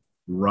 Cobb,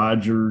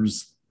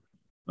 Rodgers.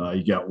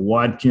 You got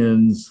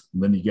Watkins,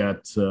 and then you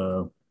got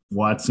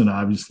Watson.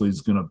 Obviously,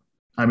 is going to.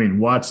 I mean,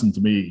 Watson to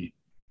me,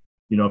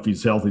 if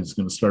he's healthy, he's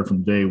going to start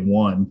from day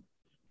one.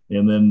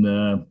 And then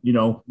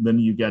then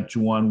you got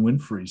Juwan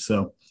Winfrey.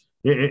 So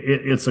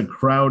it's a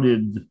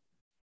crowded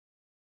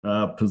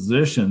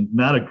position,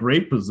 not a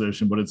great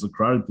position, but it's a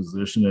crowded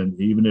position. And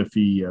even if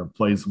he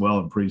plays well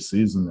in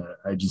preseason,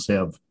 I just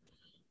have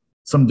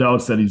some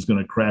doubts that he's going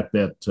to crack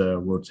that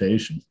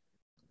rotation.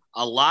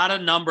 A lot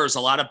of numbers,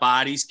 a lot of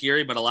bodies,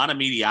 Gary, but a lot of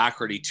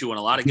mediocrity too, and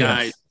a lot of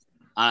guys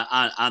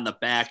on the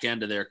back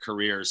end of their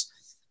careers.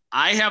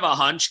 I have a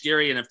hunch,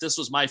 Gary, and if this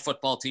was my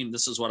football team,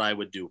 this is what I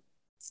would do.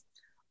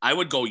 I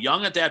would go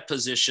young at that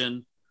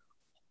position,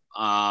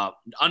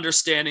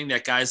 understanding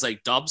that guys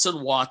like Dubs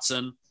and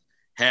Watson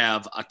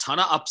have a ton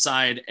of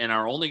upside and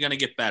are only going to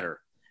get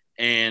better.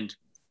 And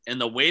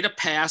the way to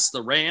pass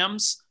the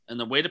Rams and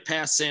the way to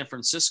pass San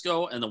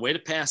Francisco and the way to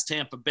pass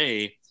Tampa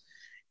Bay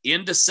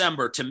in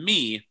December, to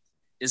me,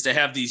 is to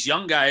have these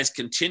young guys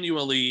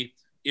continually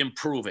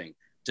improving,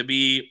 to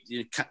be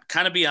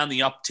kind of be on the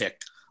uptick,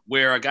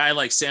 where a guy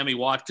like Sammy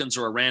Watkins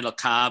or a Randall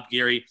Cobb,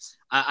 Gary,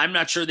 I'm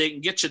not sure they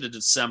can get you to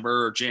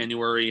December or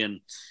January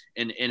and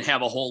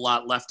have a whole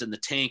lot left in the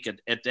tank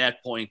at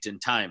that point in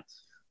time.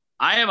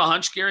 I have a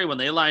hunch, Gary, when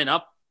they line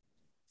up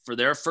for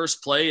their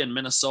first play in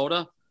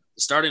Minnesota,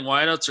 the starting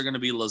wideouts are going to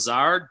be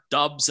Lazard,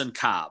 Dubs, and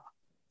Cobb.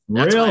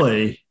 That's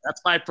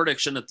my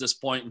prediction at this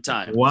point in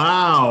time.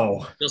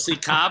 Wow. You'll see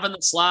Cobb in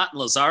the slot and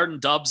Lazard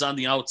and Dubs on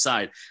the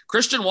outside.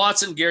 Christian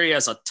Watson, Gary,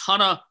 has a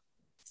ton of,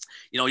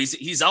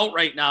 he's out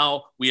right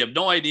now. We have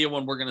no idea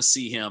when we're going to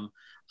see him.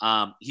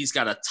 He's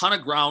got a ton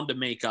of ground to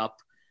make up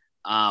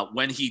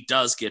when he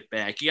does get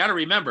back. You got to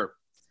remember,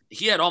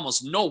 he had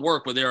almost no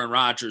work with Aaron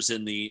Rodgers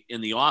in the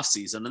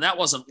offseason, and that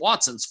wasn't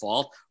Watson's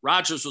fault.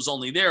 Rodgers was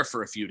only there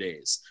for a few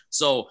days.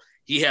 So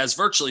he has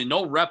virtually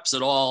no reps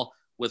at all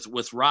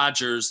with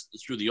Rodgers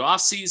through the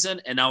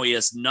offseason, and now he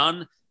has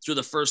none through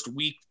the first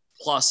week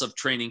plus of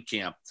training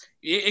camp.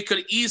 It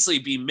could easily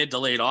be mid to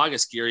late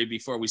August, Gary,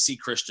 before we see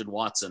Christian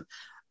Watson.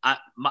 I'm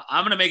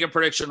going to make a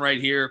prediction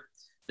right here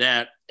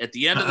that at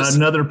the end of the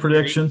season,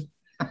 prediction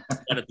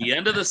that at the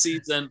end of the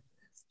season,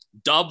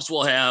 Dubs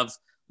will have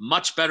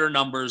much better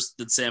numbers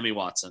than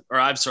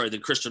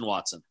than Christian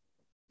Watson.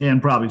 And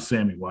probably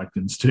Sammy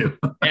Watkins too.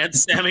 And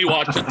Sammy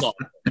Watkins also.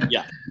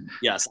 Yeah.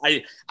 Yes.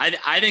 I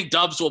think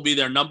Dubs will be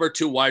their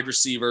 #2 wide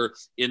receiver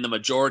in the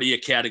majority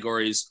of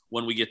categories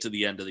when we get to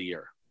the end of the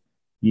year.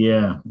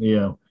 Yeah.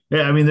 Yeah.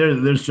 Yeah, I mean,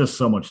 there's just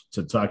so much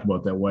to talk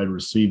about that wide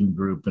receiving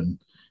group, and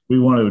we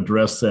want to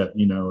address that,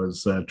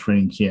 as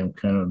training camp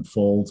kind of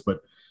unfolds. But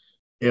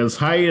as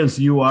high as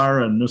you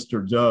are on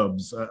Mr.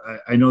 Dubs,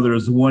 I know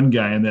there's one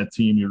guy on that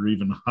team you're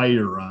even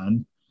higher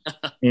on,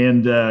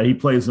 and he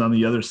plays on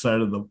the other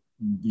side of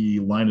the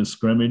line of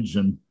scrimmage,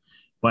 and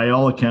by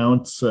all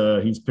accounts,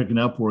 he's picking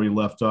up where he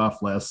left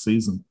off last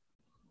season.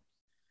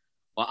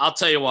 Well, I'll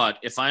tell you what,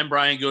 if I'm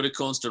Brian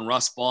Gutekunst and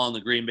Russ Ball and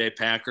the Green Bay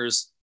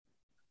Packers,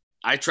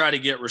 I try to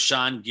get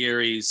Rashan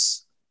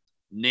Gary's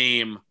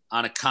name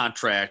on a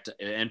contract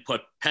and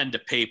put pen to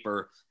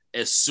paper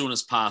as soon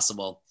as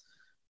possible.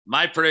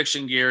 My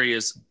prediction, Gary,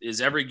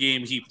 is every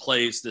game he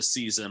plays this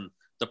season,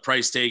 the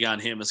price tag on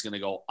him is going to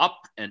go up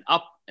and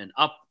up and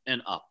up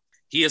and up.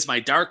 He is my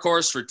dark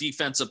horse for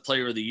Defensive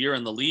Player of the Year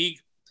in the league.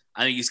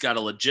 I think he's got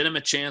a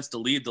legitimate chance to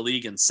lead the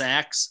league in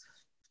sacks.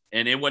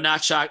 And it would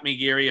not shock me,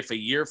 Gary, if a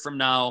year from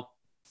now,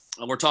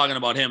 we're talking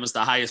about him as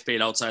the highest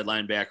paid outside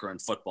linebacker in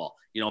football,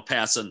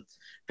 passing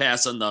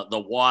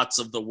the Watts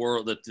of the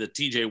world, the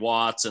TJ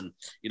Watts and,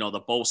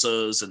 the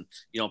Bosas and,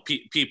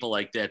 people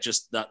like that,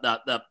 just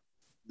the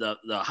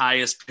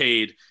highest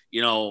paid,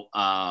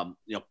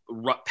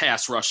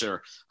 pass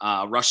rusher,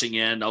 rushing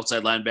end,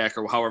 outside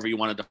linebacker, however you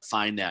want to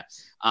define that.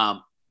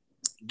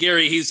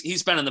 Gary,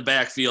 he's been in the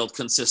backfield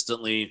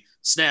consistently,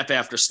 snap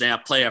after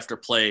snap, play after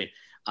play,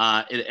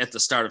 at the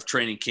start of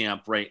training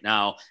camp right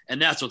now.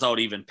 And that's without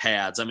even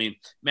pads. I mean,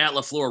 Matt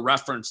LaFleur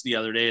referenced the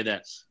other day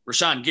that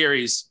Rashan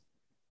Gary's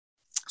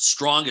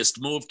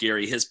strongest move,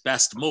 Gary, his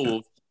best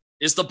move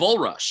is the bull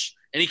rush.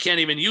 And he can't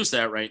even use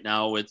that right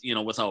now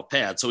without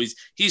pads. So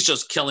he's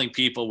just killing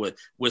people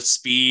with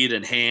speed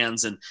and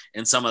hands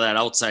and some of that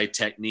outside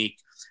technique.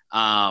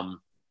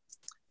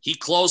 He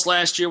closed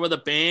last year with a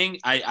bang.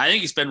 I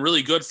think he's been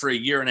really good for a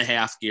year and a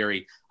half,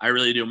 Gary. I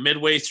really do.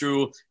 Midway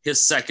through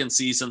his second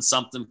season,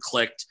 something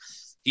clicked.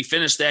 He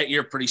finished that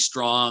year pretty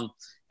strong.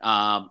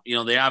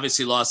 They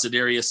obviously lost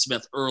Zadarius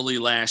Smith early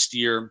last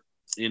year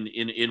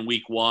in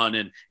week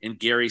one, and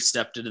Gary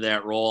stepped into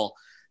that role.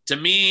 To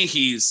me,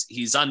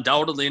 he's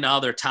undoubtedly now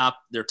their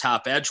top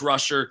edge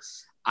rusher.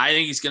 I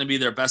think he's going to be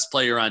their best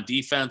player on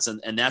defense,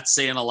 and that's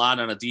saying a lot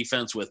on a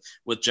defense with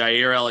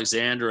Jair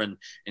Alexander and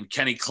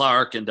Kenny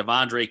Clark and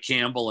Devondre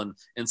Campbell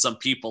and some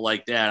people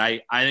like that.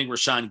 I think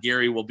Rashan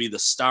Gary will be the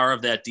star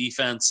of that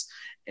defense.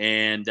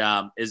 And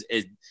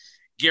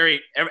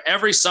Gary,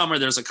 every summer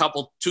there's a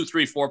couple, 2,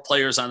 3, 4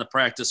 players on the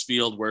practice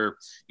field where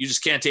you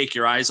just can't take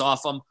your eyes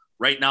off them.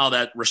 Right now,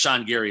 that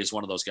Rashan Gary is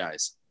one of those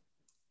guys.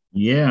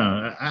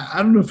 Yeah, I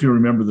don't know if you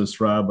remember this,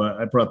 Rob.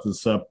 I brought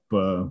this up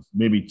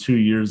maybe 2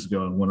 years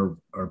ago on one of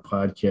our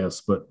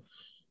podcasts, but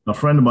a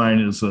friend of mine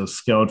is a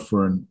scout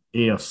for an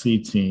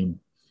AFC team.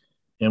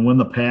 And when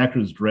the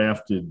Packers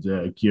drafted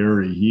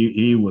Gary,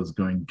 he was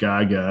going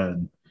gaga,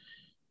 and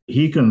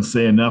he couldn't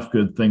say enough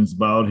good things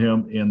about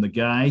him. And the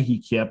guy he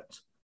kept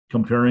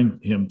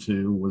comparing him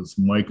to was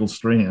Michael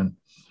Strahan,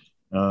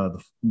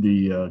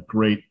 the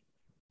great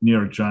New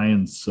York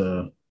Giants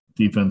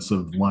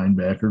defensive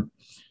linebacker.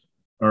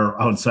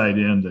 Or outside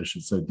end, I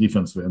should say,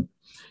 defensive end.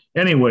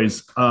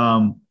 Anyways,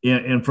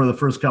 and for the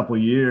first couple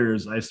of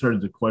years, I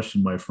started to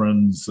question my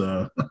friend's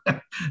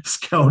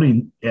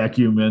scouting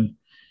acumen.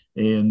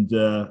 And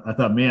I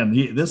thought, man,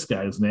 this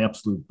guy is an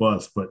absolute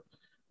bust. But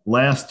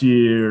last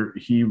year,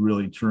 he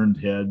really turned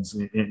heads.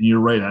 And you're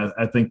right.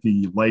 I think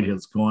the light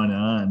has gone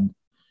on.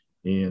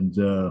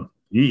 And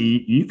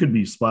he could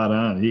be spot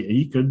on.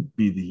 He could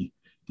be the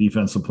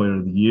defensive player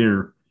of the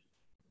year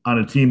on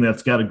a team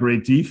that's got a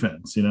great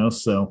defense,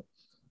 so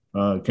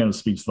kind of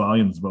speaks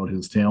volumes about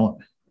his talent.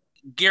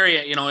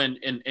 Gary,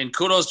 and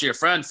kudos to your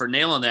friend for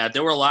nailing that.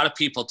 There were a lot of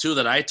people too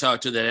that I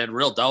talked to that had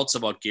real doubts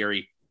about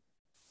Gary,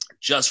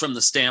 just from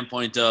the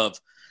standpoint of,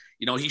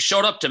 he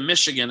showed up to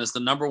Michigan as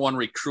the number 1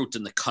 recruit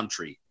in the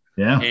country.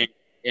 Yeah.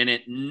 And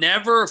it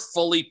never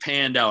fully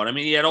panned out. I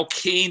mean, he had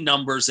okay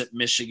numbers at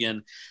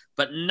Michigan,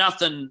 but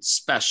nothing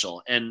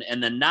special. And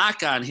the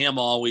knock on him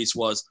always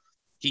was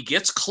he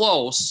gets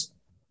close,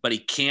 but he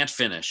can't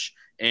finish.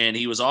 And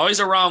he was always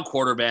around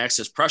quarterbacks.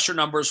 His pressure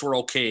numbers were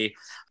okay,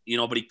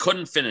 but he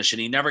couldn't finish,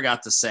 and he never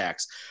got the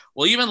sacks.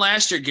 Well, even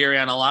last year, Gary,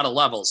 on a lot of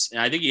levels,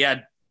 and I think he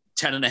had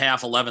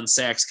 10.5, 11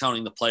 sacks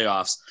counting the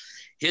playoffs.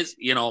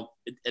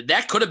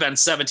 That could have been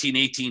 17,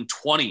 18,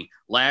 20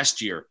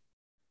 last year.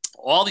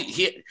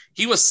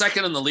 He was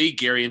second in the league,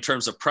 Gary, in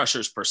terms of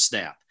pressures per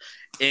snap.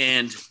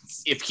 And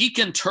if he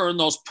can turn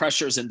those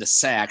pressures into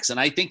sacks,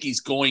 and I think he's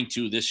going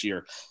to this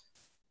year,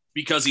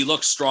 because he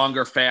looks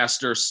stronger,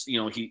 faster,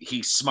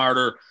 he's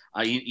smarter.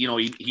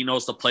 He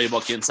knows the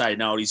playbook inside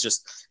and out.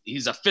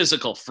 He's a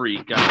physical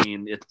freak. I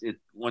mean,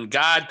 when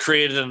God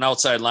created an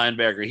outside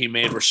linebacker, he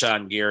made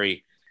Rashan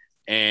Gary,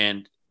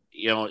 and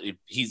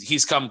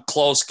he's come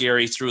close,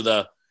 Gary, through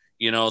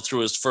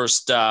his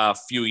first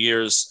few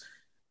years,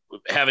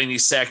 having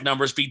these sack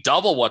numbers be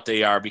double what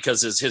they are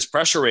because his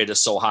pressure rate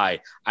is so high.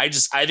 I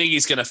think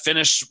he's going to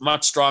finish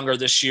much stronger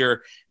this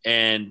year,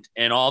 and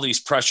all these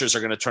pressures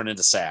are going to turn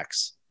into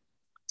sacks.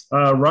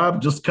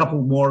 Rob, just a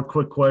couple more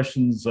quick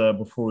questions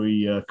before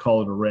we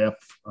call it a wrap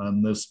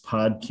on this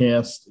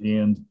podcast.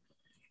 And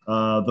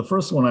the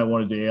first one I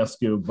wanted to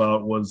ask you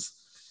about was,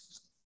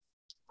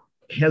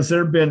 has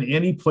there been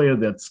any player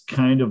that's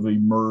kind of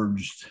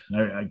emerged?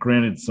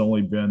 Granted, it's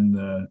only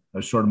been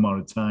a short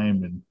amount of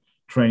time in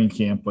training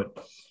camp, but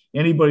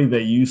anybody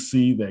that you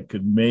see that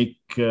could make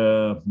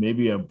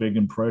maybe a big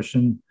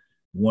impression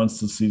once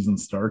the season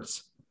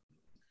starts?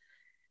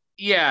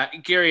 Yeah,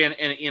 Gary,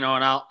 and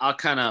I'll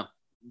kind of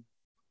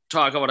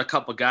talk about a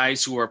couple of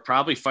guys who are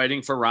probably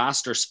fighting for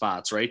roster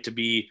spots, right? To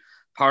be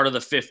part of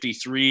the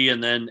 53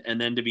 and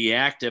then to be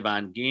active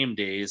on game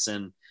days.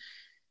 And,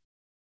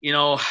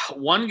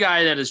 one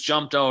guy that has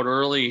jumped out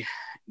early,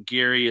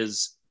 Gary,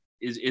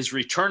 is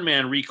return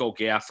man Rico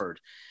Gafford.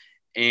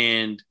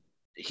 And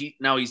he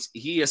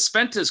has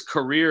spent his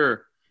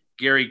career,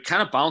 Gary,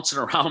 kind of bouncing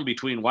around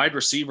between wide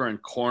receiver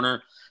and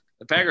corner.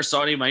 The Packers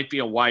thought he might be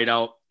a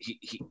wideout.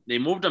 They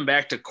moved him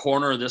back to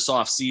corner this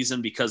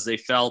offseason because they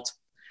felt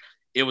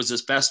it was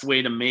his best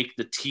way to make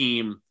the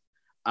team,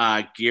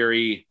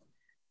 Gary.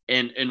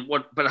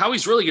 But how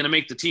he's really going to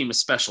make the team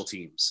is special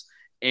teams.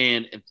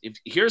 And if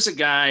here's a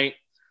guy,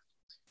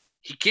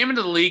 he came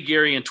into the league,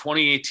 Gary, in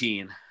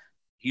 2018.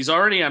 He's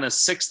already on a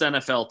 6th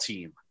NFL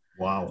team.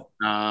 Wow.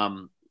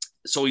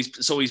 So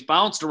he's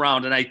bounced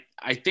around, and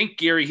I think,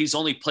 Gary, he's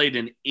only played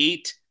in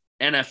 8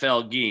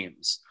 NFL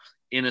games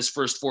in his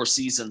first 4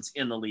 seasons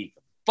in the league.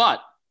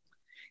 But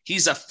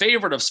he's a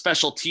favorite of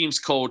special teams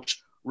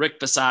coach Rick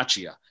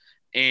Bisaccia.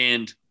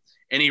 And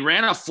he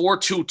ran a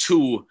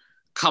 4.22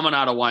 coming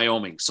out of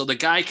Wyoming. So the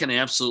guy can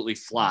absolutely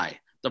fly.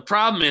 The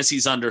problem is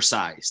he's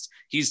undersized.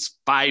 He's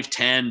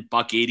 5'10",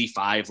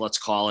 $185, let's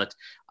call it,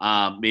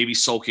 maybe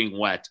soaking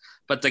wet.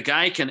 But the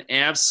guy can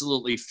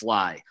absolutely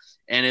fly.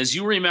 And as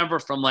you remember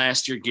from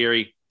last year,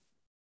 Gary,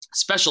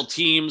 special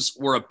teams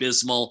were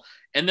abysmal,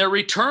 and their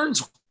return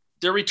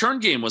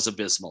game was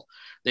abysmal.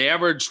 They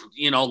averaged,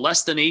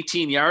 less than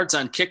 18 yards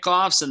on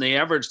kickoffs, and they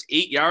averaged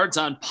 8 yards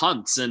on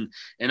punts. And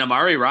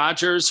Amari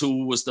Rodgers,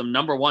 who was the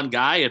number 1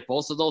 guy at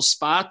both of those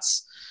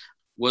spots,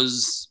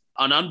 was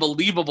an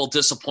unbelievable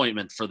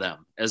disappointment for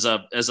them as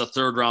a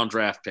 3rd-round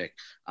draft pick.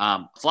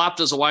 Flopped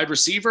as a wide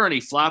receiver, and he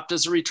flopped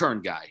as a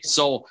return guy.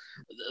 So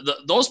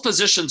those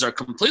positions are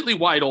completely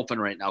wide open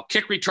right now.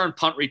 Kick return,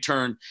 punt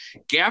return.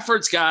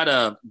 Gafford's got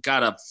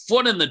a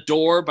foot in the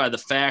door by the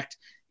fact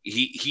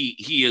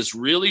he is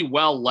really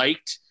well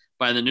liked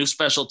by the new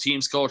special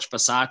teams coach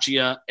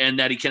Bisaccia, and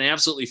that he can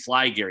absolutely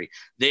fly, Gary.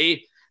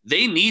 They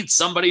need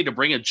somebody to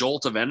bring a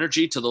jolt of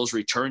energy to those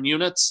return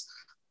units.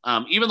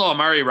 Even though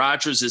Amari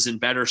Rodgers is in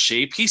better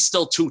shape, he's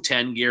still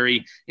 210,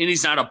 Gary, and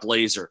he's not a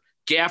blazer.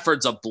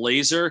 Gafford's a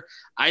blazer.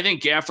 I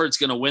think Gafford's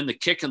going to win the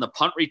kick and the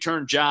punt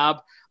return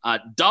job.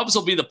 Dubs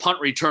will be the punt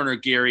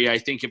returner, Gary, I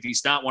think, if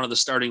he's not one of the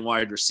starting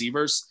wide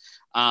receivers.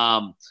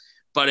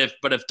 But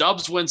if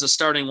Dubs wins a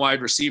starting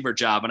wide receiver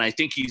job, and I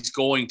think he's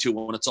going to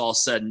when it's all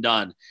said and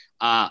done,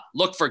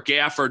 look for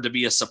Gafford to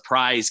be a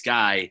surprise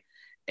guy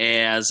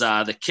as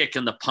the kick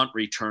and the punt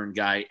return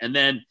guy. And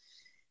then,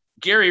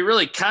 Gary,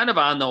 really kind of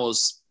on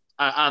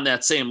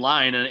that same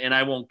line, and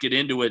I won't get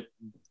into it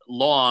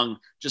long,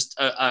 just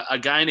a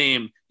guy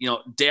named,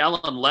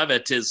 Dallin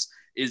Levitt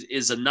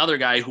is another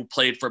guy who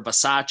played for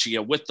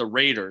Bisaccia with the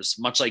Raiders,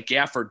 much like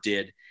Gafford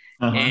did.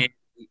 Uh-huh. And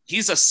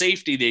he's a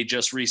safety they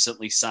just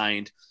recently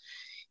signed.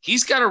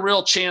 He's got a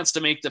real chance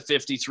to make the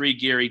 53,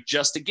 Gary,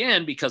 just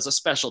again because of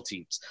special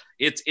teams.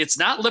 It's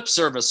not lip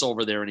service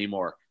over there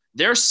anymore.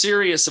 They're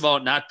serious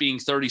about not being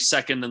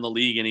 32nd in the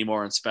league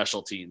anymore in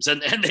special teams,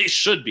 and they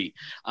should be.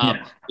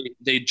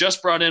 They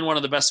just brought in one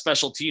of the best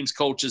special teams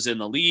coaches in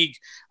the league.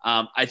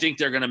 I think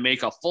they're going to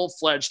make a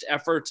full-fledged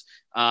effort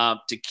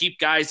to keep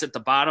guys at the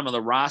bottom of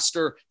the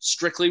roster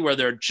strictly where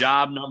their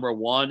job number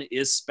 1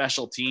 is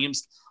special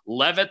teams.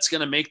 Levitt's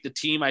going to make the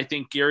team, I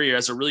think, Gary,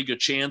 has a really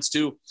good chance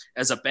to,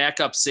 as a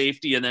backup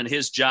safety, and then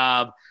his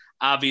job,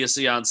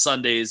 obviously, on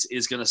Sundays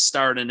is going to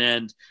start and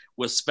end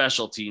with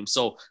special teams.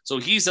 So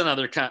he's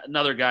another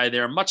guy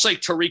there, much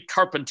like Tariq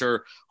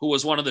Carpenter, who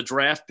was one of the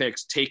draft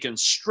picks taken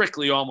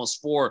strictly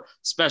almost for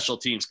special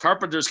teams.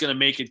 Carpenter's going to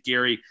make it,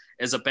 Gary,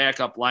 as a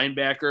backup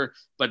linebacker,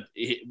 but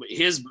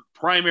his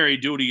primary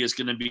duty is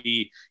going to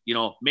be,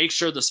 make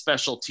sure the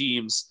special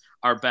teams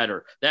are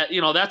better.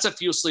 That's a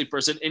few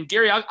sleepers. And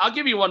Gary, I'll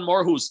give you one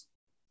more who's,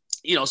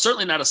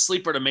 certainly not a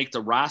sleeper to make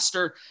the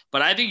roster,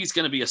 but I think he's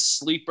going to be a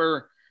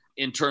sleeper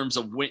in terms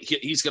of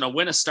he's going to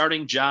win a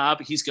starting job.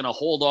 He's going to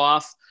hold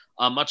off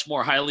a much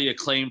more highly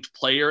acclaimed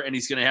player, and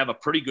he's going to have a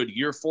pretty good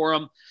year for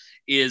him,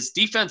 is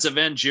defensive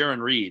end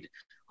Jarran Reed,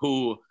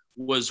 who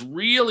was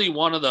really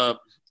one of the,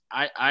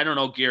 I don't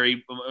know,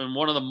 Gary,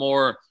 one of the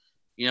more,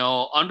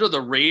 under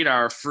the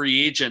radar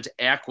free agent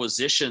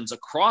acquisitions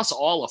across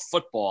all of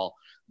football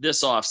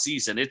this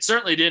offseason. It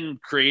certainly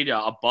didn't create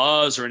a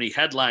buzz or any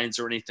headlines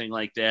or anything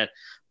like that,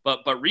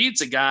 but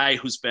Reed's a guy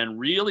who's been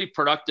really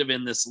productive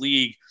in this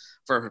league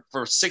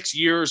for 6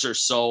 years or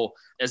so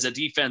as a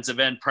defensive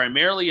end,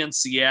 primarily in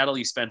Seattle.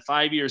 He spent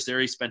 5 years there.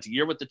 He spent a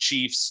year with the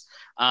Chiefs.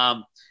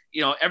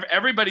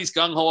 everybody's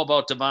gung ho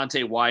about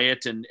Devontae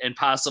Wyatt and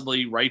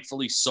possibly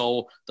rightfully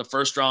so, the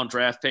first round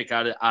draft pick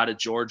out of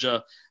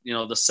Georgia,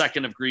 the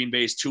second of Green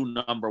Bay's 2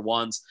 number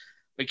ones.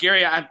 But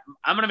Gary, I'm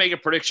going to make a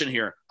prediction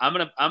here. I'm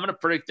going to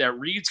predict that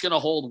Reed's going to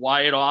hold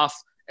Wyatt off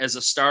as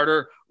a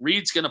starter.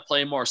 Reed's going to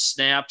play more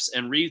snaps,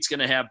 and Reed's going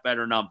to have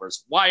better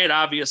numbers. Wyatt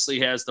obviously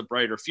has the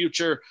brighter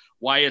future.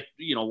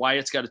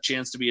 Wyatt's got a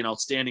chance to be an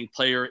outstanding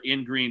player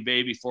in Green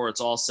Bay before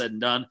it's all said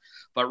and done.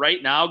 But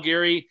right now,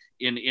 Gary,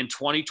 in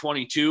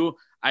 2022,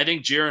 I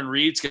think Jarran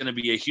Reed's going to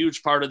be a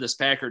huge part of this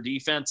Packer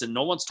defense, and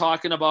no one's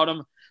talking about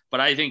him. But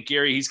I think,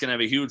 Gary, he's going to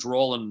have a huge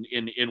role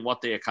in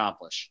what they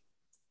accomplish.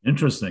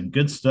 Interesting.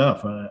 Good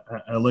stuff.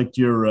 I liked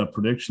your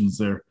predictions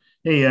there.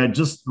 Hey,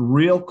 just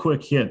real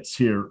quick hits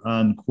here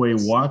on Quay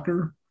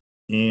Walker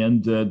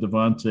and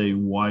Devontae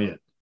Wyatt.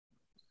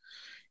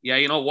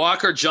 Yeah,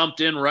 Walker jumped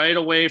in right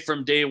away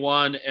from day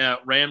one,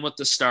 ran with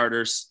the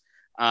starters,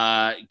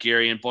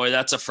 Gary. And, boy,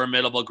 that's a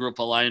formidable group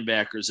of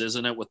linebackers,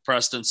 isn't it, with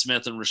Preston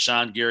Smith and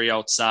Rashawn Gary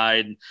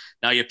outside. And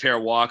now you pair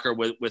Walker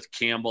with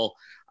Campbell.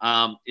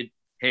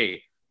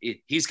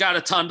 He's got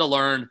a ton to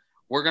learn.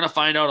 We're going to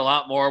find out a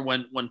lot more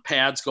when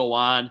pads go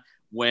on,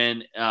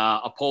 when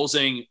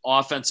opposing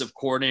offensive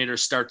coordinators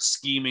start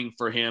scheming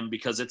for him,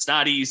 because it's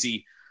not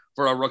easy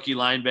for a rookie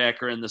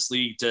linebacker in this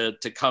league to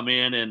come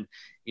in and,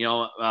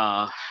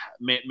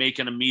 make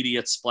an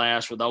immediate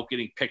splash without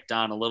getting picked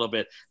on a little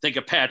bit. Think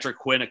of Patrick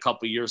Quinn a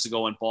couple of years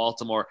ago in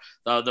Baltimore,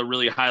 the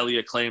really highly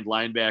acclaimed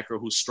linebacker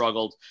who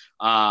struggled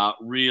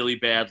really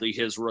badly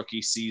his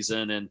rookie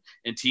season,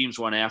 and teams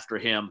went after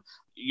him.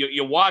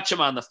 You watch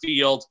him on the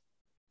field,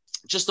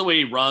 just the way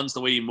he runs,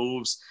 the way he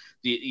moves,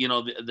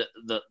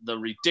 the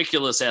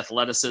ridiculous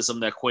athleticism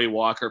that Quay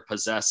Walker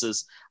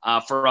possesses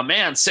for a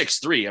man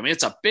 6'3". I mean,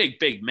 it's a big,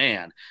 big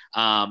man,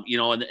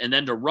 and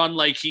then to run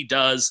like he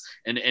does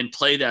and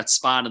play that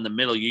spot in the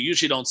middle. You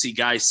usually don't see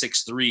guys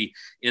 6'3"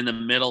 in the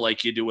middle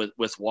like you do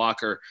with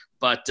Walker.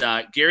 But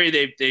Gary,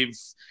 they've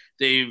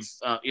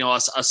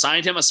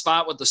assigned him a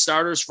spot with the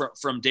starters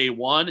from day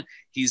one.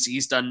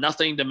 He's done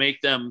nothing to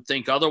make them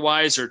think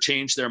otherwise or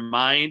change their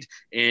mind.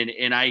 And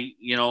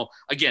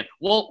again,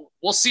 we'll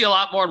see a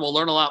lot more, and we'll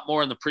learn a lot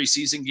more in the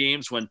preseason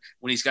games when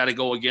he's got to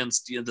go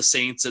against the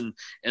Saints and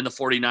the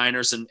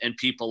 49ers and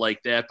people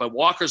like that. But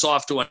Walker's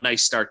off to a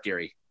nice start,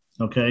 Gary.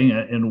 Okay.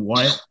 And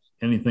Wyatt,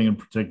 anything in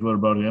particular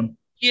about him?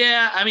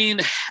 Yeah. I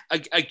mean,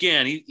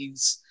 again,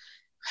 he's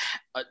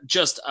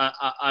just,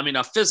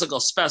 a physical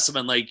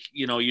specimen like,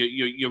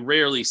 you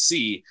rarely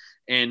see.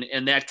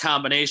 And that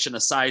combination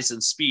of size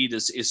and speed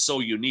is so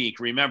unique.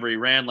 Remember, he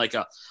ran like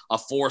a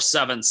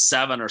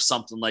 4.77 or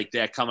something like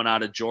that coming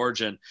out of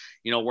Georgia. And,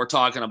 we're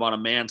talking about a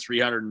man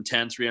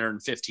 310,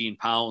 315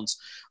 pounds,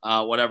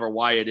 whatever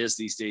Wyatt is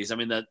these days. I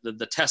mean,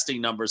 the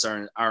testing numbers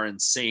are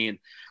insane.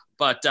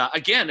 But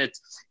again,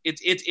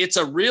 it's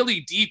a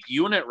really deep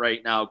unit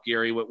right now,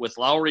 Gary, with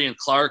Lowry and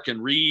Clark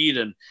and Reed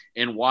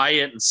and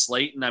Wyatt and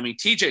Slayton. I mean,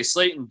 TJ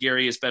Slayton,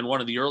 Gary, has been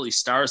one of the early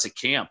stars at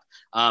camp.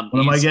 One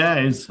of my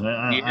guys.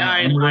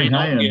 I'm really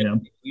high on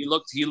him. He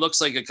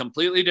looks like a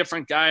completely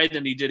different guy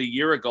than he did a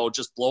year ago,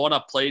 just blowing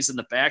up plays in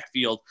the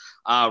backfield,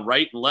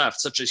 right and left.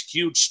 Such a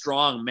huge,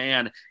 strong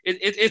man.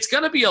 It's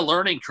going to be a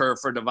learning curve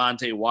for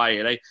Devontae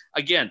Wyatt.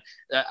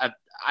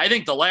 I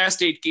think the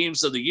last 8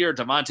 games of the year,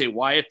 Devontae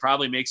Wyatt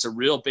probably makes a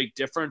real big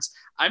difference.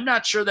 I'm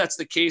not sure that's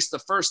the case the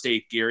first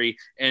 8, Gary.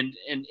 And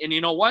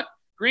you know what?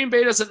 Green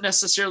Bay doesn't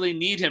necessarily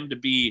need him to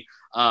be,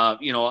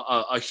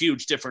 a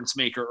huge difference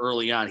maker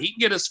early on. He can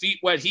get his feet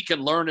wet. He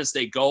can learn as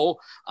they go.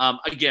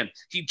 Again,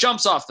 he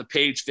jumps off the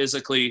page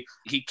physically.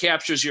 He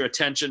captures your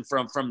attention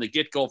from the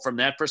get-go from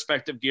that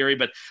perspective, Gary.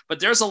 But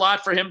there's a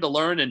lot for him to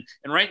learn. And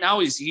right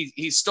now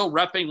he's still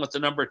repping with the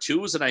number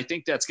 2s. And I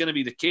think that's going to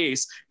be the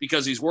case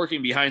because he's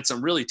working behind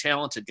some really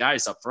talented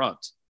guys up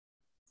front.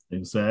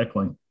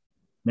 Exactly.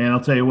 Man,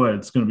 I'll tell you what,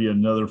 it's going to be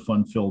another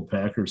fun-filled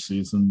Packers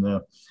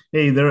season.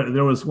 Hey,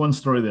 there was one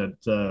story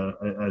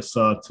that I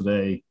saw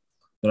today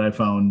that I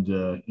found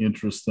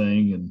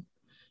interesting and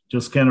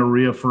just kind of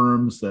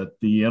reaffirms that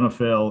the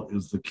NFL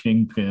is the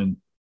kingpin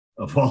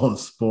of all the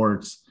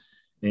sports.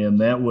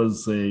 And that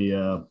was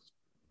a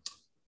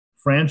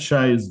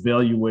franchise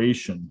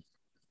valuation.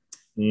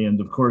 And,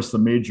 of course, the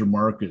major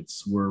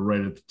markets were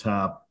right at the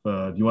top.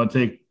 Do you want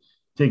to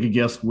take a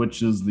guess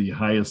which is the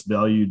highest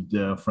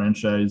valued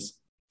franchise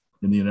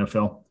in the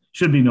NFL?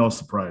 Should be no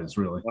surprise,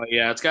 really. Well,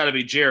 yeah, it's got to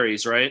be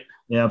Jerry's, right?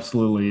 Yeah,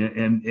 absolutely.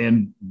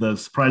 And the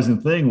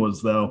surprising thing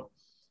was, though,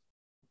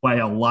 by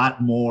a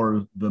lot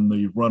more than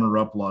the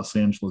runner-up Los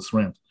Angeles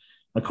Rams.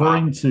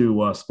 According to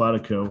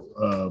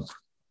Spottico,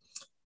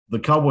 the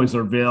Cowboys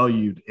are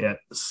valued at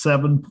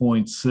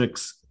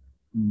 $7.6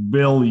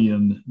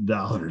 billion.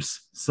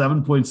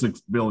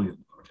 $7.6 billion,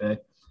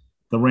 okay?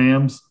 The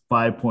Rams,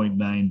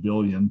 $5.9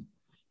 billion,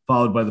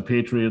 followed by the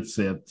Patriots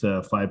at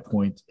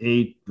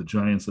 5.8, the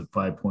Giants at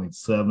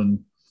 5.7,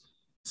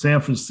 San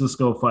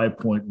Francisco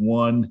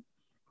 5.1,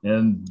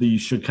 and the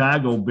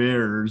Chicago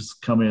Bears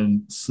come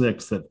in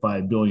 6th at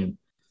 $5 billion.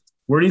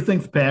 Where do you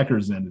think the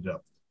Packers ended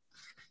up?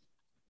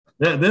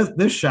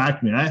 This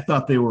shocked me. I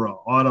thought they were an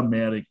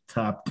automatic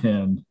top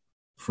 10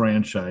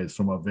 franchise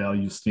from a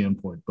value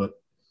standpoint, but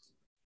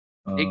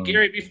hey,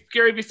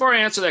 Gary, before I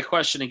answer that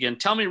question again,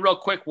 tell me real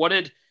quick, what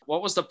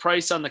was the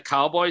price on the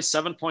Cowboys?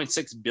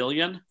 $7.6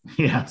 billion?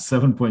 Yeah,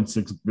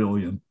 $7.6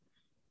 billion.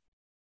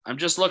 I'm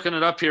just looking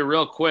it up here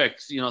real quick.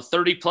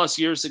 30 plus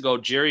years ago,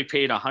 Jerry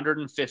paid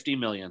 $150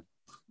 million.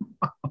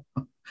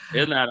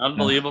 Isn't that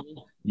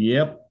unbelievable?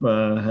 Yep.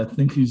 I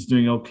think he's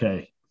doing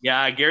okay.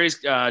 Yeah, Jerry's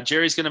going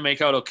to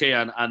make out okay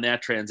on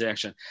that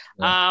transaction.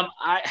 Yeah.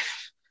 I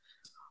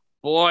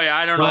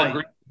don't know.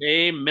 Green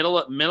Bay,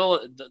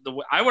 middle.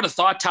 I would have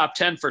thought top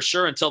 10 for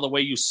sure until the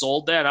way you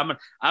sold that. I'm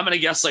going to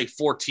guess like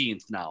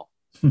 14th now.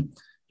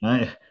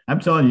 I'm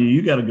telling you,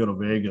 you got to go to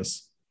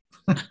Vegas.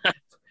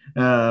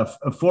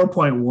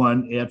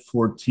 4.1 at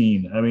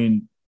 14. I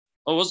mean,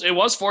 it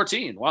was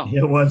 14. Wow.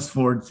 It was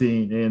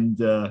 14. And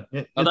that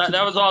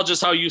was all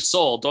just how you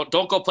sold.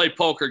 Don't go play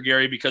poker,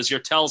 Gary, because your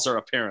tells are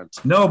apparent.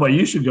 No, but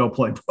you should go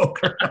play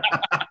poker.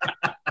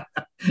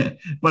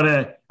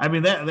 But I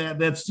mean,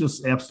 that's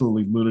just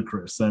absolutely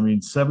ludicrous. I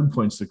mean,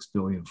 $7.6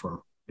 billion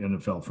for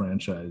NFL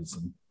franchise.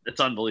 And it's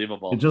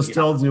unbelievable. It just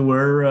tells you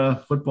where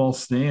football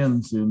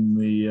stands in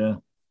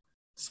the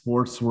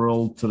sports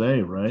world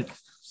today, right?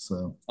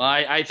 So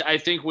I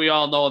think we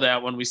all know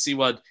that when we see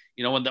what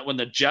when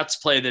the Jets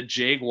play the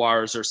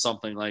Jaguars or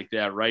something like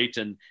that, right?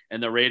 And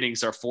the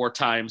ratings are 4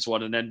 times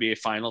what an NBA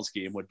Finals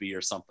game would be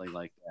or something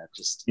like that.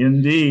 Just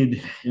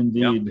indeed. Yep,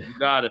 you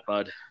got it,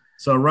 bud.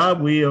 So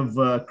Rob, we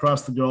have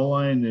crossed the goal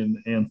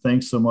line, and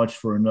thanks so much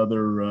for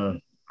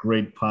another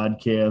great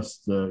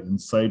podcast,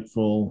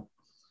 insightful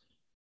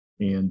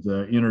and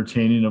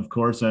entertaining, of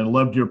course. And I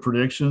loved your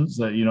predictions.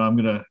 I'm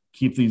going to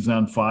keep these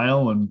on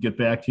file and get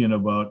back to you in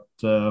about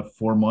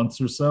 4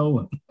 months or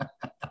so.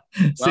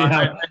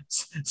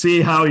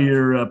 see how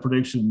your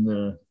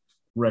prediction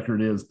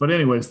record is. But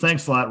anyways,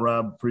 thanks a lot,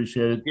 Rob.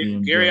 Appreciate it.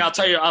 And, Gary, I'll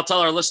tell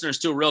our listeners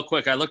too, real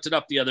quick. I looked it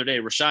up the other day.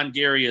 Rashawn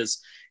Gary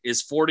is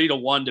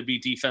 40-1 to be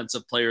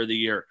Defensive Player of the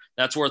Year.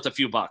 That's worth a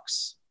few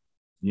bucks.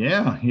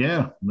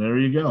 Yeah. There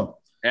you go.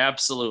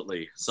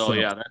 Absolutely. So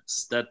yeah,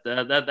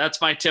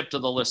 that's my tip to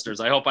the listeners.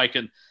 I hope I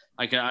can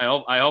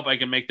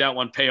make that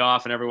one pay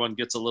off and everyone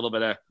gets a little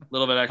bit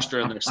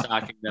extra in their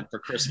stocking then for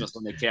Christmas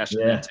when they cash in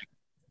that ticket.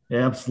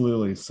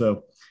 Absolutely.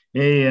 So,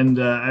 hey, and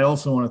I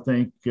also want to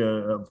thank,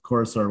 of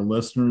course, our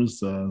listeners.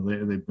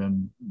 They've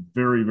been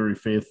very, very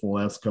faithful the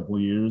last couple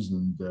of years,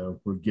 and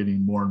we're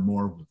getting more and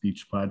more with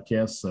each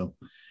podcast. So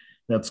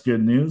that's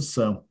good news.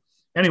 So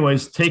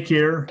anyways, take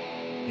care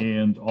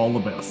and all the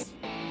best.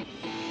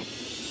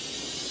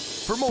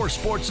 For more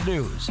sports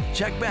news,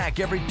 check back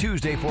every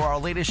Tuesday for our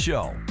latest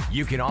show.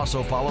 You can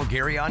also follow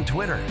Gary on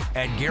Twitter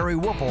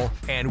 @GaryWoelfel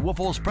and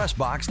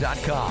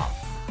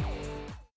WoelfelsPressBox.com.